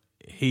reason,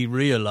 he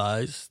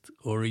realised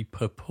or he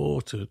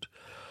purported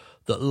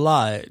that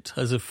light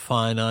has a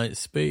finite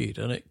speed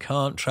and it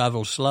can't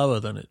travel slower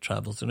than it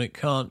travels and it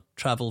can't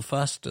travel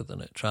faster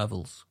than it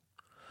travels.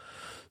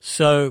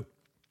 So,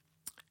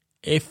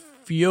 if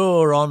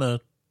you're on a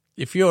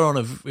vehicle,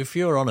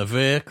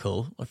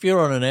 if you're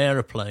on an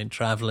aeroplane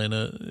travelling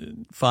at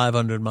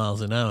 500 miles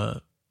an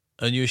hour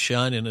and you're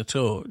shining a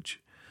torch,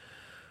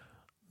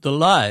 the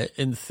light,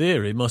 in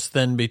theory, must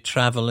then be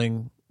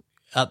travelling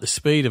at the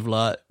speed of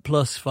light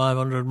plus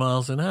 500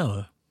 miles an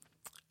hour.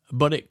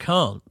 But it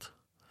can't.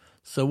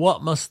 So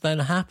what must then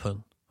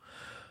happen?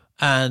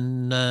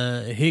 And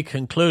he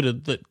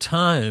concluded that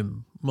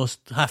time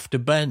must have to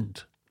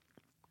bend.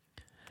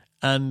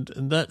 And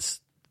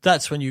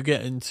that's when you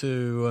get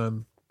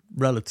into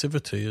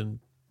relativity and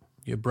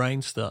your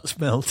brain starts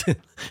melting.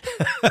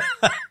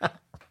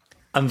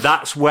 And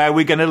that's where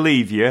we're going to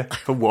leave you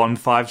for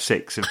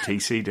 156 of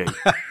TCD.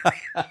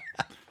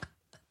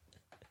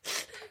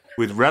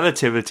 With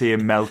relativity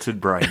and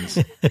melted brains.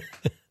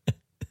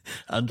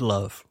 And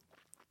love.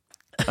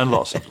 And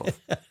lots of love.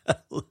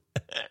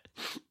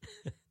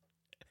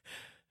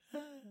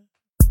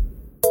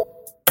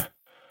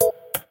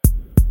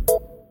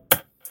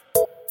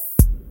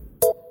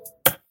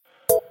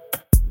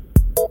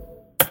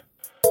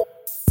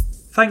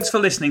 Thanks for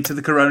listening to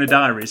the Corona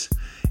Diaries.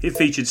 It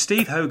featured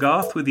Steve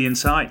Hogarth with the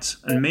insights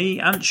and me,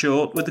 Ant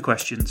Short, with the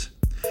questions.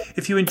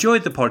 If you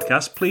enjoyed the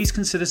podcast, please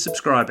consider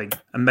subscribing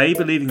and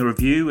maybe leaving a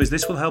review, as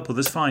this will help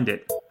others find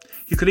it.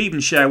 You could even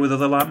share with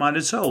other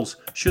like-minded souls,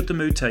 should the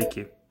mood take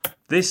you.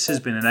 This has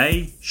been an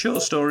A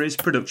Short Stories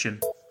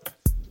production.